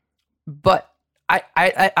 But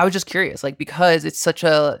I was just curious, like, because it's such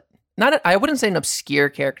I wouldn't say an obscure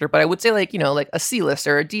character, but I would say like, like a C-list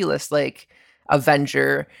or a D-list, like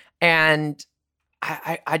Avenger. And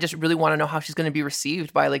I just really want to know how she's going to be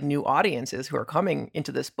received by like new audiences who are coming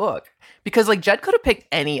into this book. Because like Jed could have picked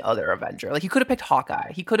any other Avenger. Like he could have picked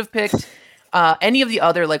Hawkeye. He could have picked any of the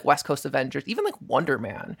other like West Coast Avengers, even like Wonder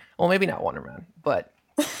Man. Well, maybe not Wonder Man, but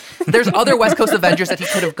there's other West Coast Avengers that he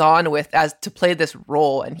could have gone with as to play this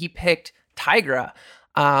role, and he picked Tigra.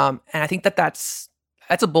 And I think that's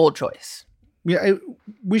a bold choice. Yeah,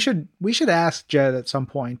 we should ask Jed at some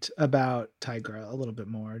point about Tigra a little bit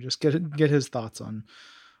more. Just get his thoughts on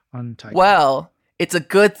Tigra. Well, it's a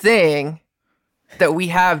good thing that we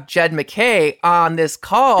have Jed McKay on this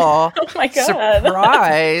call. Oh my god!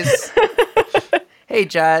 Surprise! Hey,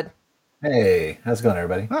 Jed. Hey, how's it going,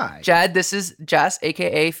 everybody? Hi, Jed. This is Jess,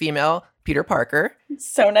 aka female Peter Parker.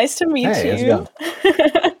 So nice to meet you. How's it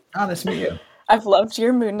going? Oh, nice to meet you. I've loved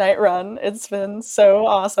your Moon Knight run. It's been so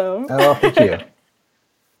awesome. Oh, well, thank you.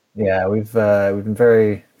 Yeah, we've been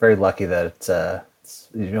very, very lucky that it's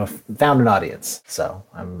found an audience. So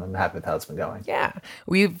I'm happy with how it's been going. Yeah,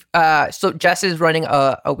 we've so Jess is running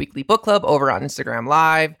a weekly book club over on Instagram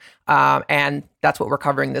Live, and that's what we're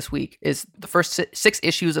covering this week is the first six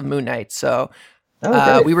issues of Moon Knight. So.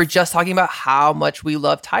 We were just talking about how much we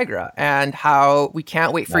love Tigra and how we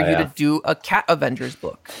can't wait for you to do a Cat Avengers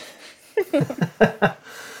book.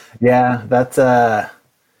 Yeah, that's the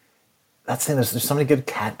thing. There's so many good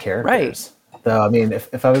cat characters. Right. Though, I mean,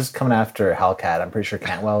 if I was coming after Hellcat, I'm pretty sure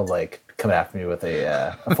Cantwell would like coming after me with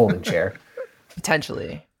a folding chair.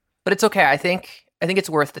 Potentially, but it's okay. I think it's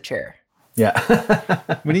worth the chair.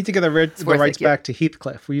 Yeah. We need to get the rights back to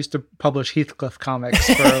Heathcliff. We used to publish Heathcliff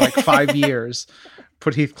comics for like 5 years.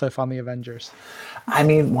 Put Heathcliff on the Avengers. I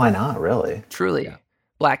mean, why not, really? Truly. Yeah.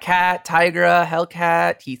 Black Cat, Tigra,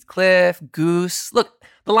 Hellcat, Heathcliff, Goose. Look,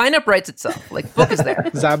 the lineup writes itself. Like, book is there.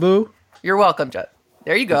 Zabu. You're welcome, Jet.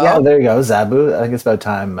 There you go. Yeah, there you go. Zabu. I think it's about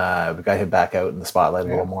time we got him back out in the spotlight a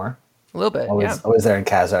little more. A little bit, Always there in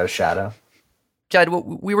Kazar's shadow. Jed,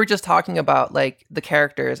 we were just talking about like the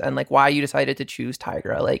characters and like why you decided to choose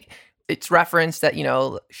Tigra. Like it's referenced that, you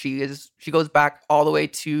know, she goes back all the way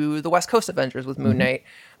to the West Coast Avengers with Moon Knight.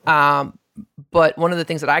 But one of the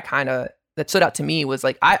things that that stood out to me was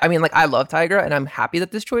like, I mean, like I love Tigra and I'm happy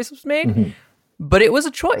that this choice was made, but it was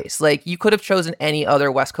a choice. Like you could have chosen any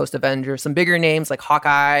other West Coast Avenger, some bigger names like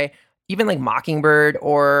Hawkeye, even like Mockingbird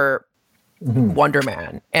or Wonder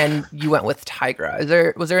Man, and you went with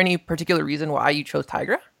Tigra. Was there any particular reason why you chose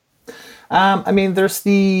Tigra? I mean, there's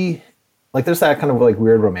that kind of like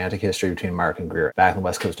weird romantic history between Mark and Greer back in the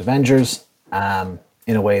West Coast Avengers,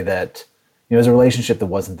 in a way that, you know, there's a relationship that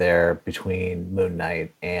wasn't there between Moon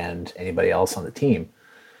Knight and anybody else on the team.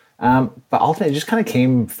 But ultimately, it just kind of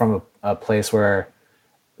came from a place where,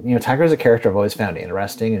 you know, Tigra is a character I've always found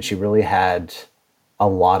interesting, and she really had a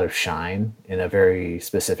lot of shine in a very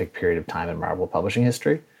specific period of time in Marvel publishing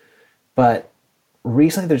history. But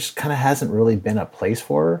recently there just kind of hasn't really been a place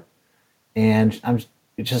for her. And I'm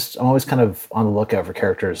always kind of on the lookout for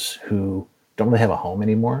characters who don't really have a home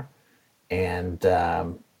anymore. And,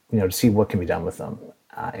 you know, to see what can be done with them.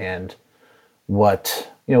 And what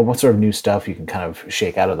sort of new stuff you can kind of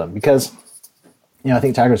shake out of them. Because, you know, I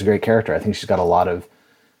think Tigra's a great character. I think she's got a lot of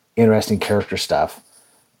interesting character stuff.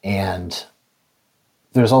 And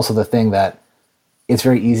there's also the thing that it's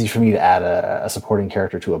very easy for me to add a supporting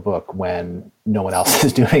character to a book when no one else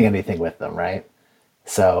is doing anything with them, right?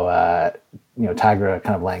 So, you know, Tigra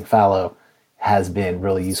kind of laying fallow has been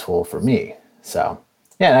really useful for me. So,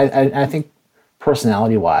 yeah, I think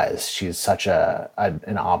personality-wise, she's such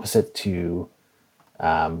an opposite to, you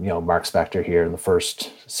know, Mark Spector here in the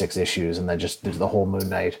first 6 issues, and then just there's the whole Moon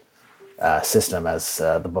Knight system as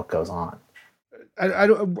the book goes on. I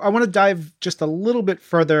want to dive just a little bit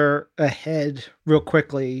further ahead real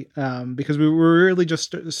quickly, because we were really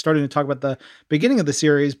just starting to talk about the beginning of the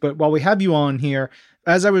series. But while we have you on here,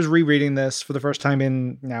 as I was rereading this for the first time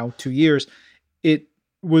in now 2 years, it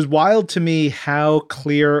was wild to me how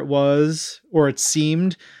clear it was, or it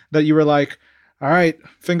seemed, that you were like, all right,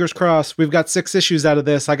 fingers crossed, we've got 6 issues out of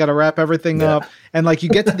this. I got to wrap everything up. And like you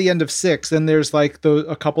get to the end of 6 and there's like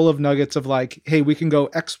a couple of nuggets of like, hey, we can go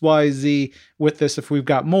X, Y, Z with this if we've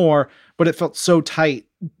got more, but it felt so tight.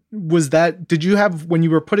 Did you have, when you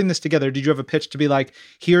were putting this together, did you have a pitch to be like,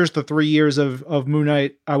 here's the 3 years of Moon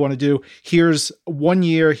Knight I want to do. Here's 1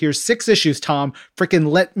 year. Here's 6 issues, Tom. Freaking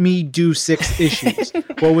let me do 6 issues.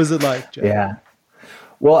 What was it like, Jeff? Yeah.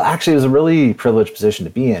 Well, actually, it was a really privileged position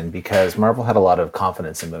to be in because Marvel had a lot of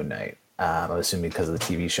confidence in Moon Knight. I'm assuming because of the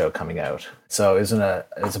TV show coming out. So it's a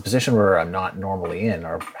position where I'm not normally in,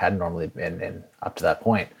 or hadn't normally been in up to that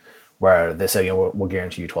point, where they said, you know, we'll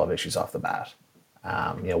guarantee you 12 issues off the bat.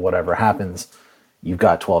 You know, whatever happens, you've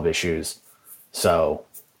got 12 issues. So,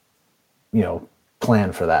 you know,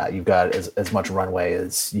 plan for that. You've got as much runway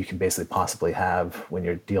as you can basically possibly have when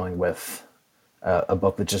you're dealing with a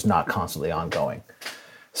book that's just not constantly ongoing.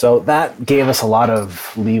 So that gave us a lot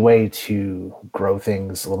of leeway to grow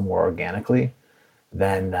things a little more organically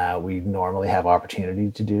than we normally have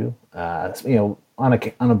opportunity to do. You know, on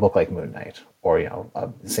a book like Moon Knight, or, you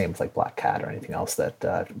know, same with like Black Cat or anything else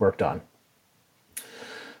that worked on.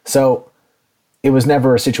 So it was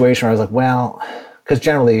never a situation where I was like, well, because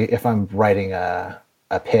generally if I'm writing a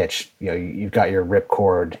pitch, you know, you've got your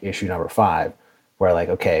ripcord issue number 5, where like,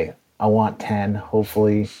 okay, I want 10,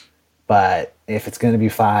 hopefully, but if it's going to be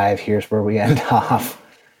 5, here's where we end off.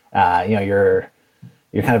 You know, you're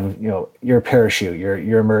kind of, you know, your parachute,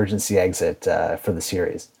 your emergency exit for the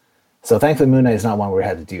series. So thankfully, Moon Knight is not one where we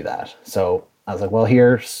had to do that. So I was like, well,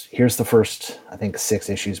 here's the first, I think, 6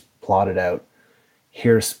 issues plotted out.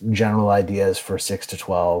 Here's general ideas for 6 to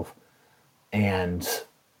 12, and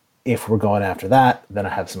if we're going after that, then I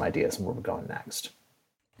have some ideas on where we're going next.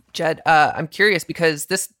 Jed, I'm curious because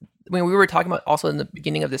when we were talking about also in the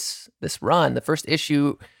beginning of this run, the first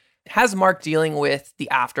issue has Mark dealing with the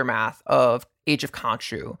aftermath of Age of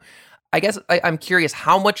Khonshu. I guess I'm curious,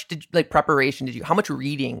 how much preparation did you, how much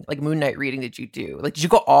reading, like Moon Knight reading did you do? Like, did you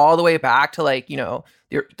go all the way back to like, you know,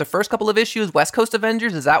 the first couple of issues, West Coast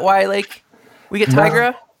Avengers? Is that why like we get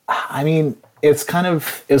Tigra? No, I mean, it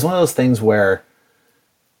was one of those things where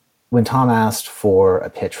when Tom asked for a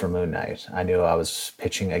pitch for Moon Knight, I knew I was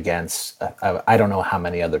pitching against, I don't know how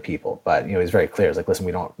many other people, but he's very clear. It's like, listen,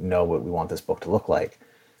 we don't know what we want this book to look like.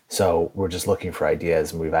 So we're just looking for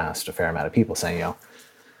ideas. And we've asked a fair amount of people saying,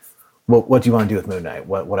 what do you want to do with Moon Knight?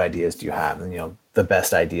 What ideas do you have? And, the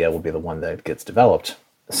best idea will be the one that gets developed.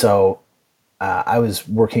 So I was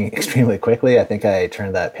working extremely quickly. I think I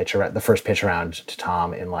turned the first pitch around to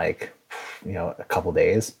Tom in a couple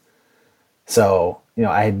days. So,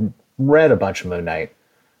 I had read a bunch of Moon Knight,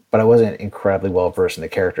 but I wasn't incredibly well versed in the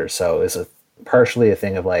characters. So it's partially a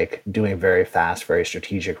thing of doing very fast, very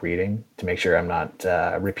strategic reading to make sure I'm not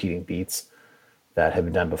repeating beats that had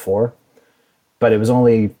been done before. But it was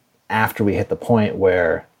only after we hit the point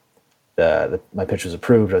where my pitch was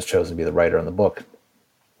approved, I was chosen to be the writer on the book,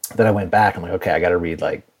 that I went back and okay, I got to read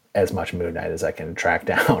as much Moon Knight as I can track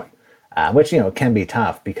down, which can be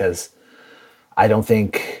tough because I don't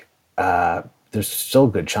think there's still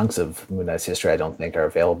good chunks of Moon Knight's history I don't think are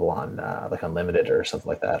available on Unlimited or something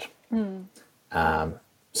like that.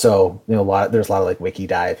 So there's a lot of wiki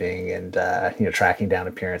diving and tracking down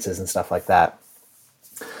appearances and stuff like that.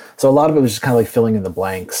 So a lot of it was just kind of filling in the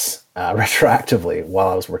blanks retroactively while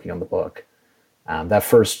I was working on the book. That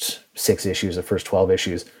first 6 issues, the first 12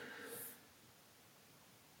 issues,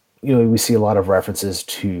 we see a lot of references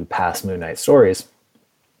to past Moon Knight stories,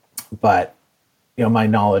 but my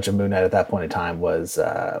knowledge of Moon Knight at that point in time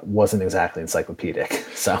wasn't exactly encyclopedic.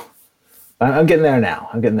 So I'm getting there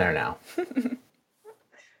now.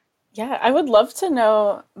 Yeah, I would love to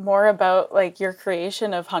know more about your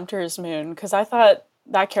creation of Hunter's Moon, because I thought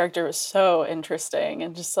that character was so interesting,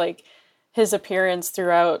 and just his appearance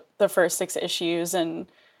throughout the first 6 issues, and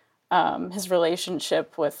his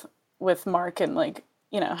relationship with Mark, and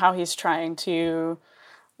how he's trying to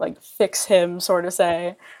fix him, sort of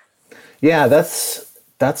say. Yeah, that's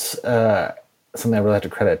something I really have to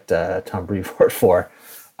credit Tom Brevoort for.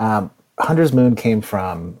 Hunter's Moon came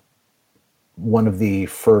from one of the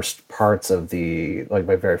first parts of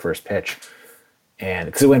my very first pitch, and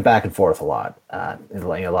because it went back and forth a lot, and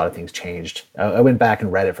a lot of things changed. I went back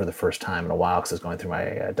and read it for the first time in a while because I was going through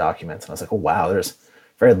my documents, and I was like, oh wow, there's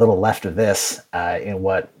very little left of this in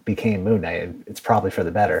what became Moon Knight, and it's probably for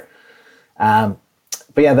the better. But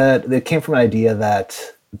yeah, it came from an idea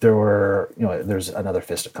that there's another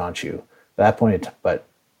Fist of Khonshu. But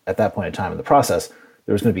at that point in time in the process,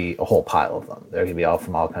 there was going to be a whole pile of them. They're going to be all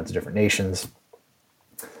from all kinds of different nations.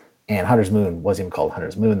 And Hunter's Moon wasn't even called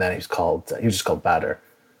Hunter's Moon then. He was just called Badr.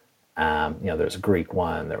 There's a Greek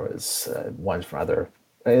one. There was ones from other.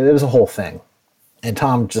 It was a whole thing. And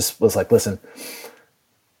Tom just was like, listen,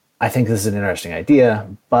 I think this is an interesting idea,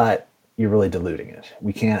 but you're really diluting it.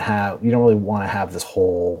 You don't really want to have this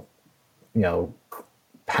whole,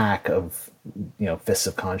 pack of, Fists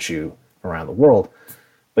of Khonshu around the world.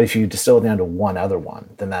 But if you distill it down to one other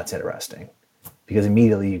one, then that's interesting, because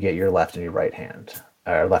immediately you get your left and your right hand,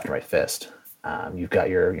 or left and right fist. You've got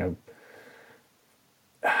your,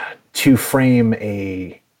 to frame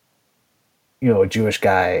a Jewish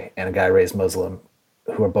guy and a guy raised Muslim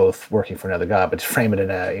who are both working for another God, but to frame it in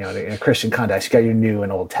a Christian context, you got your New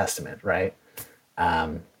and Old Testament, right?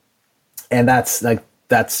 And that's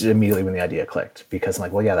immediately when the idea clicked, because I'm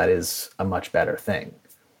like, well, yeah, that is a much better thing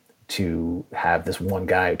to have this one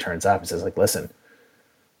guy who turns up and says, listen,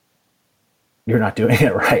 you're not doing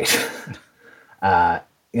it right.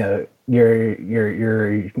 You're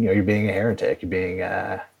being a heretic. You're being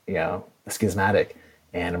schismatic,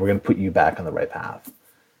 and we're going to put you back on the right path.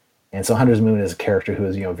 And so Hunter's Moon is a character who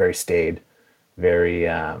is very staid, very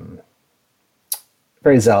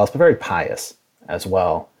very zealous, but very pious as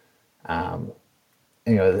well.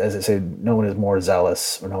 As I say, no one is more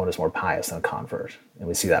zealous or no one is more pious than a convert, and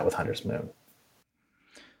we see that with Hunter's Moon.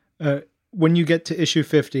 When you get to issue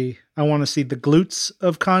 50, I want to see the glutes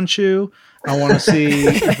of Khonshu. I want to see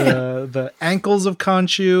the ankles of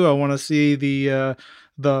Khonshu. I want to see the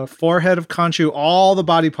forehead of Khonshu, all the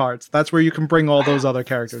body parts. That's where you can bring all those other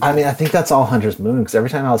characters. I mean, I think that's all Hunter's Moon, because every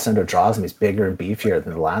time Alessandro draws him, he's bigger and beefier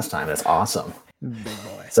than the last time. It's awesome. Big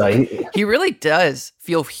boy. So he really does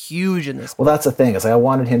feel huge in this. Well, that's the thing. Is I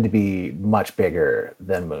wanted him to be much bigger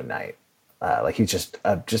than Moon Knight. He's just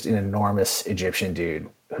an enormous Egyptian dude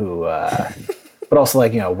who, but also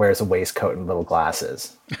wears a waistcoat and little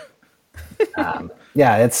glasses. He's a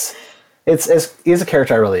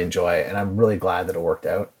character I really enjoy, and I'm really glad that it worked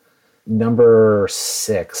out. Number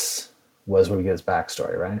 6 was where we get his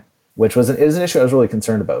backstory, right? Which was an issue I was really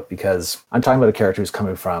concerned about, because I'm talking about a character who's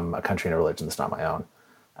coming from a country and a religion that's not my own.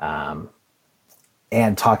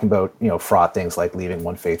 And talking about, fraught things like leaving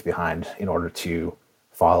one faith behind in order to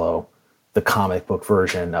follow the comic book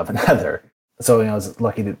version of another. so I was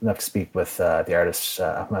lucky enough to speak with the artist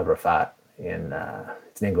Ahmed Rafat.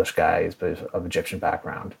 It's an English guy, he's of Egyptian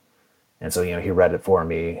background, and so he read it for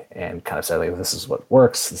me and kind of said like, this is what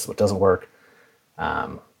works, this is what doesn't work.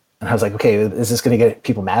 And I was like, okay, is this going to get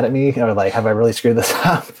people mad at me, or like have I really screwed this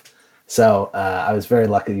up? So I was very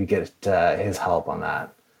lucky to get his help on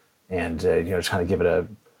that, and just kind of give it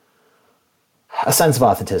a sense of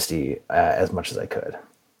authenticity as much as I could.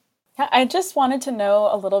 Yeah, I just wanted to know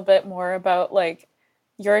a little bit more about like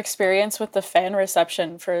your experience with the fan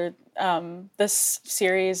reception for this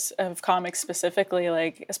series of comics specifically,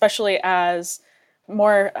 like especially as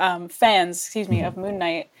more fans, of Moon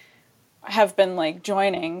Knight have been like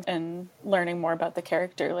joining and learning more about the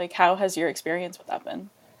character. Like, how has your experience with that been?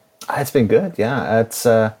 It's been good. Yeah, it's.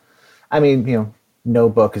 No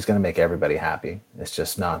book is going to make everybody happy. It's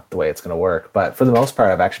just not the way it's going to work. But for the most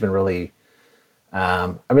part, I've actually been really.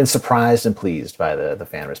 I've been surprised and pleased by the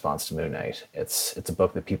fan response to Moon Knight. It's a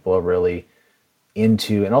book that people are really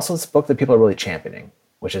into, and also it's a book that people are really championing,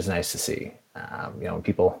 which is nice to see. When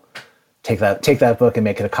people take that book and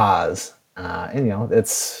make it a cause, and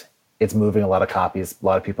it's moving a lot of copies. A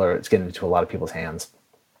lot of people it's getting into a lot of people's hands.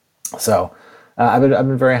 So I've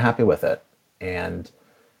been very happy with it, and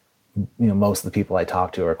most of the people I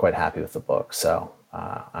talk to are quite happy with the book. So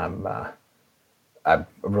I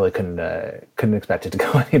really couldn't expect it to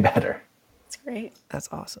go any better. That's great. That's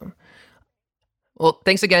awesome. Well,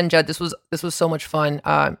 thanks again, Jed. This was so much fun.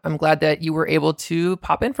 I'm glad that you were able to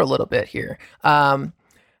pop in for a little bit here. I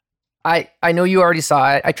know you already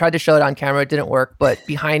saw it. I tried to show it on camera. It didn't work. But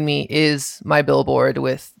behind me is my billboard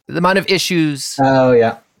with the amount of issues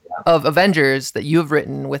of Avengers that you have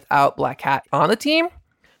written without Black Cat on the team.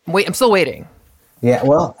 I'm still waiting. Yeah,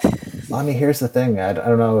 well, here's the thing. I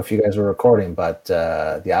don't know if you guys were recording, but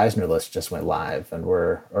the Eisner list just went live, and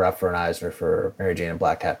we're up for an Eisner for Mary Jane and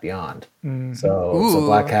Black Cat Beyond. Mm-hmm. So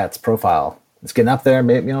Black Cat's profile is getting up there.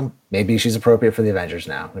 Maybe she's appropriate for the Avengers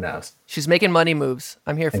now. Who knows? She's making money moves.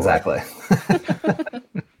 I'm here for it.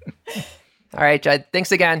 All right, Jed.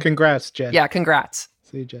 Thanks again. Congrats, Jed. Yeah, congrats.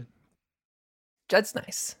 See you, Jed. Jed's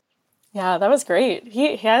nice. Yeah, that was great.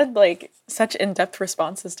 He had like such in-depth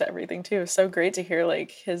responses to everything too. It was so great to hear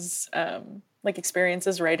like his like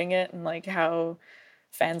experiences writing it and like how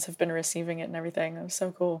fans have been receiving it and everything. It was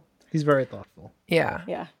so cool. He's very thoughtful. Yeah.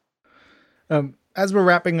 Yeah. As we're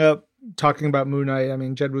wrapping up talking about Moon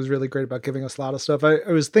Knight, Jed was really great about giving us a lot of stuff.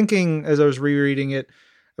 I was thinking as I was rereading it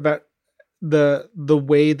about the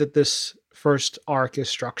way that this first arc is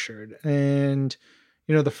structured, and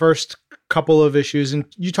the first couple of issues, and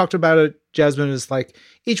you talked about it, Jasmine, is like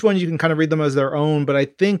each one you can kind of read them as their own, but I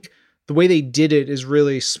think the way they did it is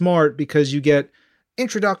really smart because you get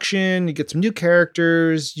introduction, you get some new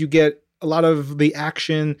characters, you get a lot of the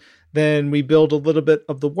action, then we build a little bit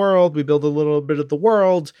of the world,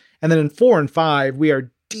 and then in 4 and 5 we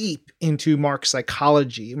are deep into Mark's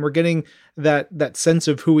psychology, and we're getting that sense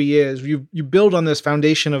of who he is. You build on this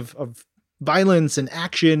foundation of violence and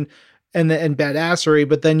action and badassery,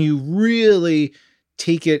 but then you really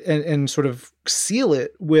take it and sort of seal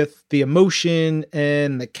it with the emotion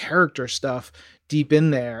and the character stuff deep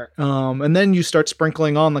in there. And then you start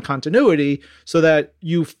sprinkling on the continuity so that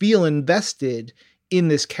you feel invested in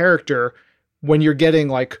this character when you're getting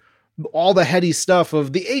like all the heady stuff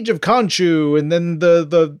of the age of Khonshu and then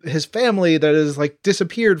the his family that is like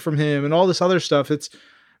disappeared from him and all this other stuff. It's,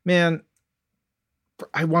 man,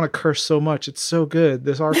 I want to curse so much. It's so good.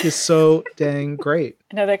 This arc is so dang great.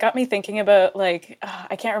 I know that got me thinking about like,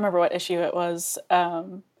 I can't remember what issue it was.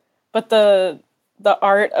 But the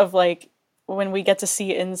art of like, when we get to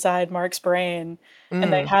see inside Mark's brain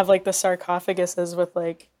and they have like the sarcophaguses with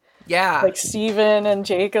like Steven and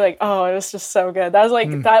Jake, like, oh, it was just so good. That was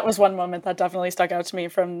like, that was one moment that definitely stuck out to me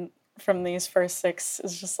from these first 6.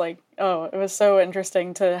 It's just like, oh, it was so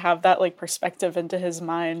interesting to have that like perspective into his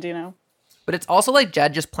mind, But it's also like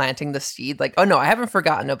Jed just planting the seed, like, oh no, I haven't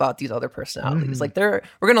forgotten about these other personalities. Like we're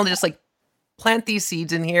gonna just like plant these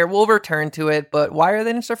seeds in here. We'll return to it, but why are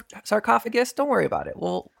they in sarcophagus? Don't worry about it.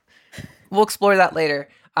 We'll explore that later.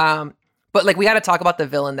 But like we got to talk about the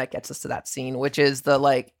villain that gets us to that scene, which is the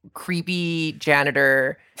like creepy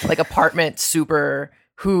janitor, like apartment super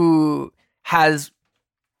who has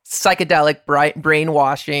psychedelic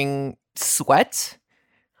brainwashing sweat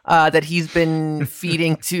that he's been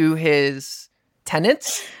feeding to his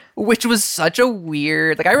tenants, which was such a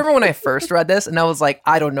weird, like I remember when I first read this and I was like,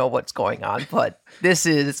 I don't know what's going on, but this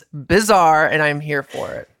is bizarre and I'm here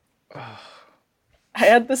for it. I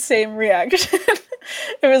had the same reaction.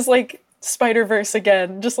 It was like Spider-Verse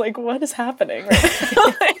again, just like, what is happening right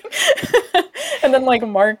now? And then like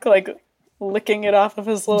Mark like licking it off of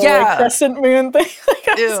his little like, crescent moon thing. Like,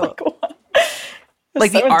 I was like, what?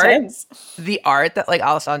 Like so the art that like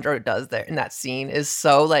Alessandro does there in that scene is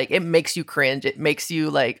so like, it makes you cringe. It makes you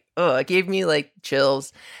like, it gave me like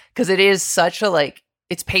chills because it is such a like,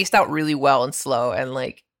 it's paced out really well and slow. And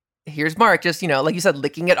like, here's Mark just, like you said,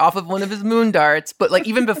 licking it off of one of his moon darts. But like,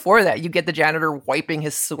 even before that, you get the janitor wiping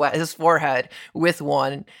his forehead with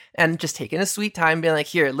one and just taking a sweet time being like,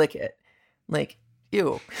 here, lick it. Like,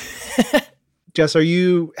 ew. Jess,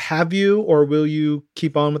 have you or will you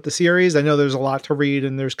keep on with the series? I know there's a lot to read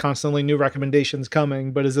and there's constantly new recommendations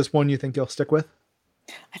coming, but is this one you think you'll stick with?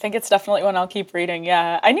 I think it's definitely one I'll keep reading.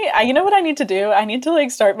 Yeah. You know what I need to do? I need to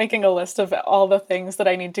like start making a list of all the things that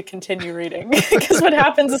I need to continue reading. Because what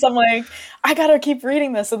happens is I'm like, I gotta keep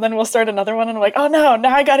reading this, and then we'll start another one and I'm like, oh no,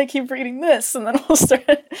 now I gotta keep reading this, and then we'll start.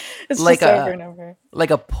 It's like just over and over.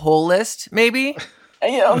 Like a pull list, maybe?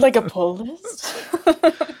 Like a pull list.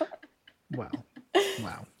 Wow.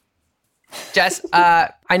 Jess,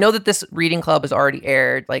 I know that this reading club has already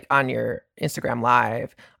aired like on your Instagram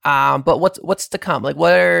live. But what's to come? Like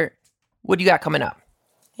what do you got coming up?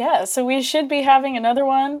 Yeah, so we should be having another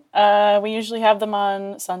one. We usually have them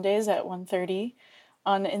on Sundays at 1:30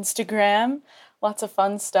 on Instagram. Lots of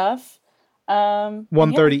fun stuff.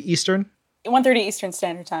 1:30 Eastern? 1:30 Eastern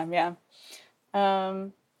Standard Time, yeah.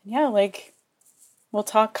 Like we'll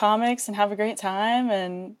talk comics and have a great time,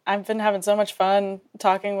 and I've been having so much fun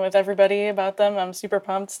talking with everybody about them. I'm super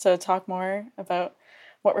pumped to talk more about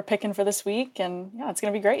what we're picking for this week, and yeah, it's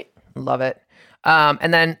going to be great. Love it.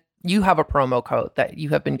 And then you have a promo code that you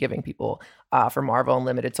have been giving people for Marvel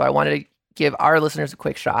Unlimited, so I wanted to give our listeners a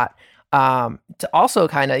quick shot to also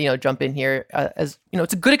kind of, jump in here as,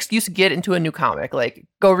 it's a good excuse to get into a new comic, like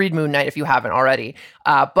go read Moon Knight if you haven't already.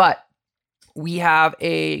 But we have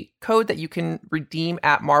a code that you can redeem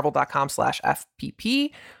at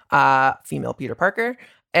marvel.com/FPP, female Peter Parker.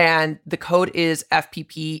 And the code is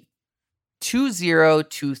FPP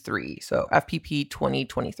 2023. So FPP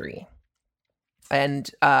 2023.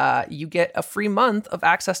 And you get a free month of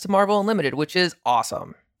access to Marvel Unlimited, which is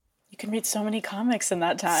awesome. You can read so many comics in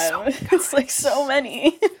that time. It's like so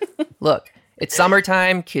many. Look, it's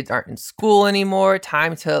summertime. Kids aren't in school anymore.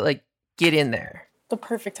 Time to like get in there. The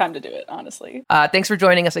perfect time to do it, honestly. Thanks for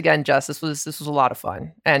joining us again, Jess. This was a lot of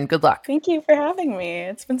fun, and good luck. Thank you for having me.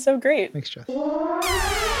 It's been so great. Thanks, Jess.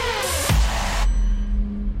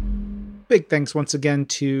 Big thanks once again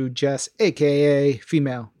to Jess, aka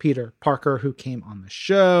female Peter Parker, who came on the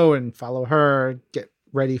show, and follow her. Get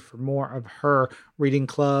ready for more of her reading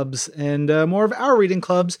clubs and more of our reading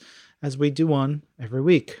clubs as we do one every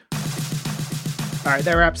week. All right,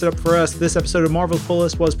 that wraps it up for us. This episode of Marvel's Pull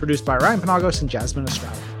List was produced by Ryan Panagos and Jasmine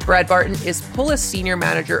Estrada. Brad Barton is Pull List Senior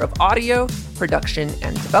Manager of Audio, Production,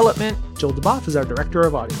 and Development. Joel DeBoff is our Director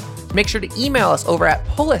of Audio. Make sure to email us over at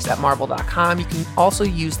pullist@marvel.com. You can also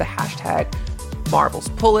use the hashtag Marvel's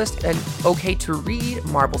Pull List and OK to read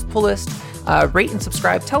Marvel's Pull List. Rate and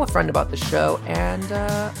subscribe, tell a friend about the show, and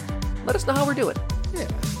let us know how we're doing. Yeah,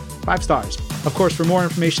 5 stars. Of course, for more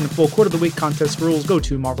information and full quote of the week contest rules, go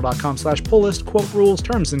to marvel.com/pullist. Quote rules,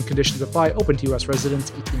 terms and conditions apply. Open to U.S.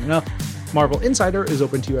 residents 18 and up. Marvel Insider is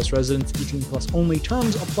open to U.S. residents 18 plus only.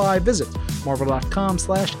 Terms apply. Visit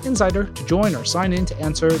marvel.com/insider to join or sign in to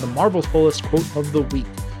answer the Marvel's Pullist quote of the week.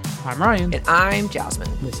 I'm Ryan. And I'm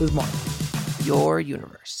Jasmine. This is Marvel. Your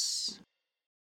universe.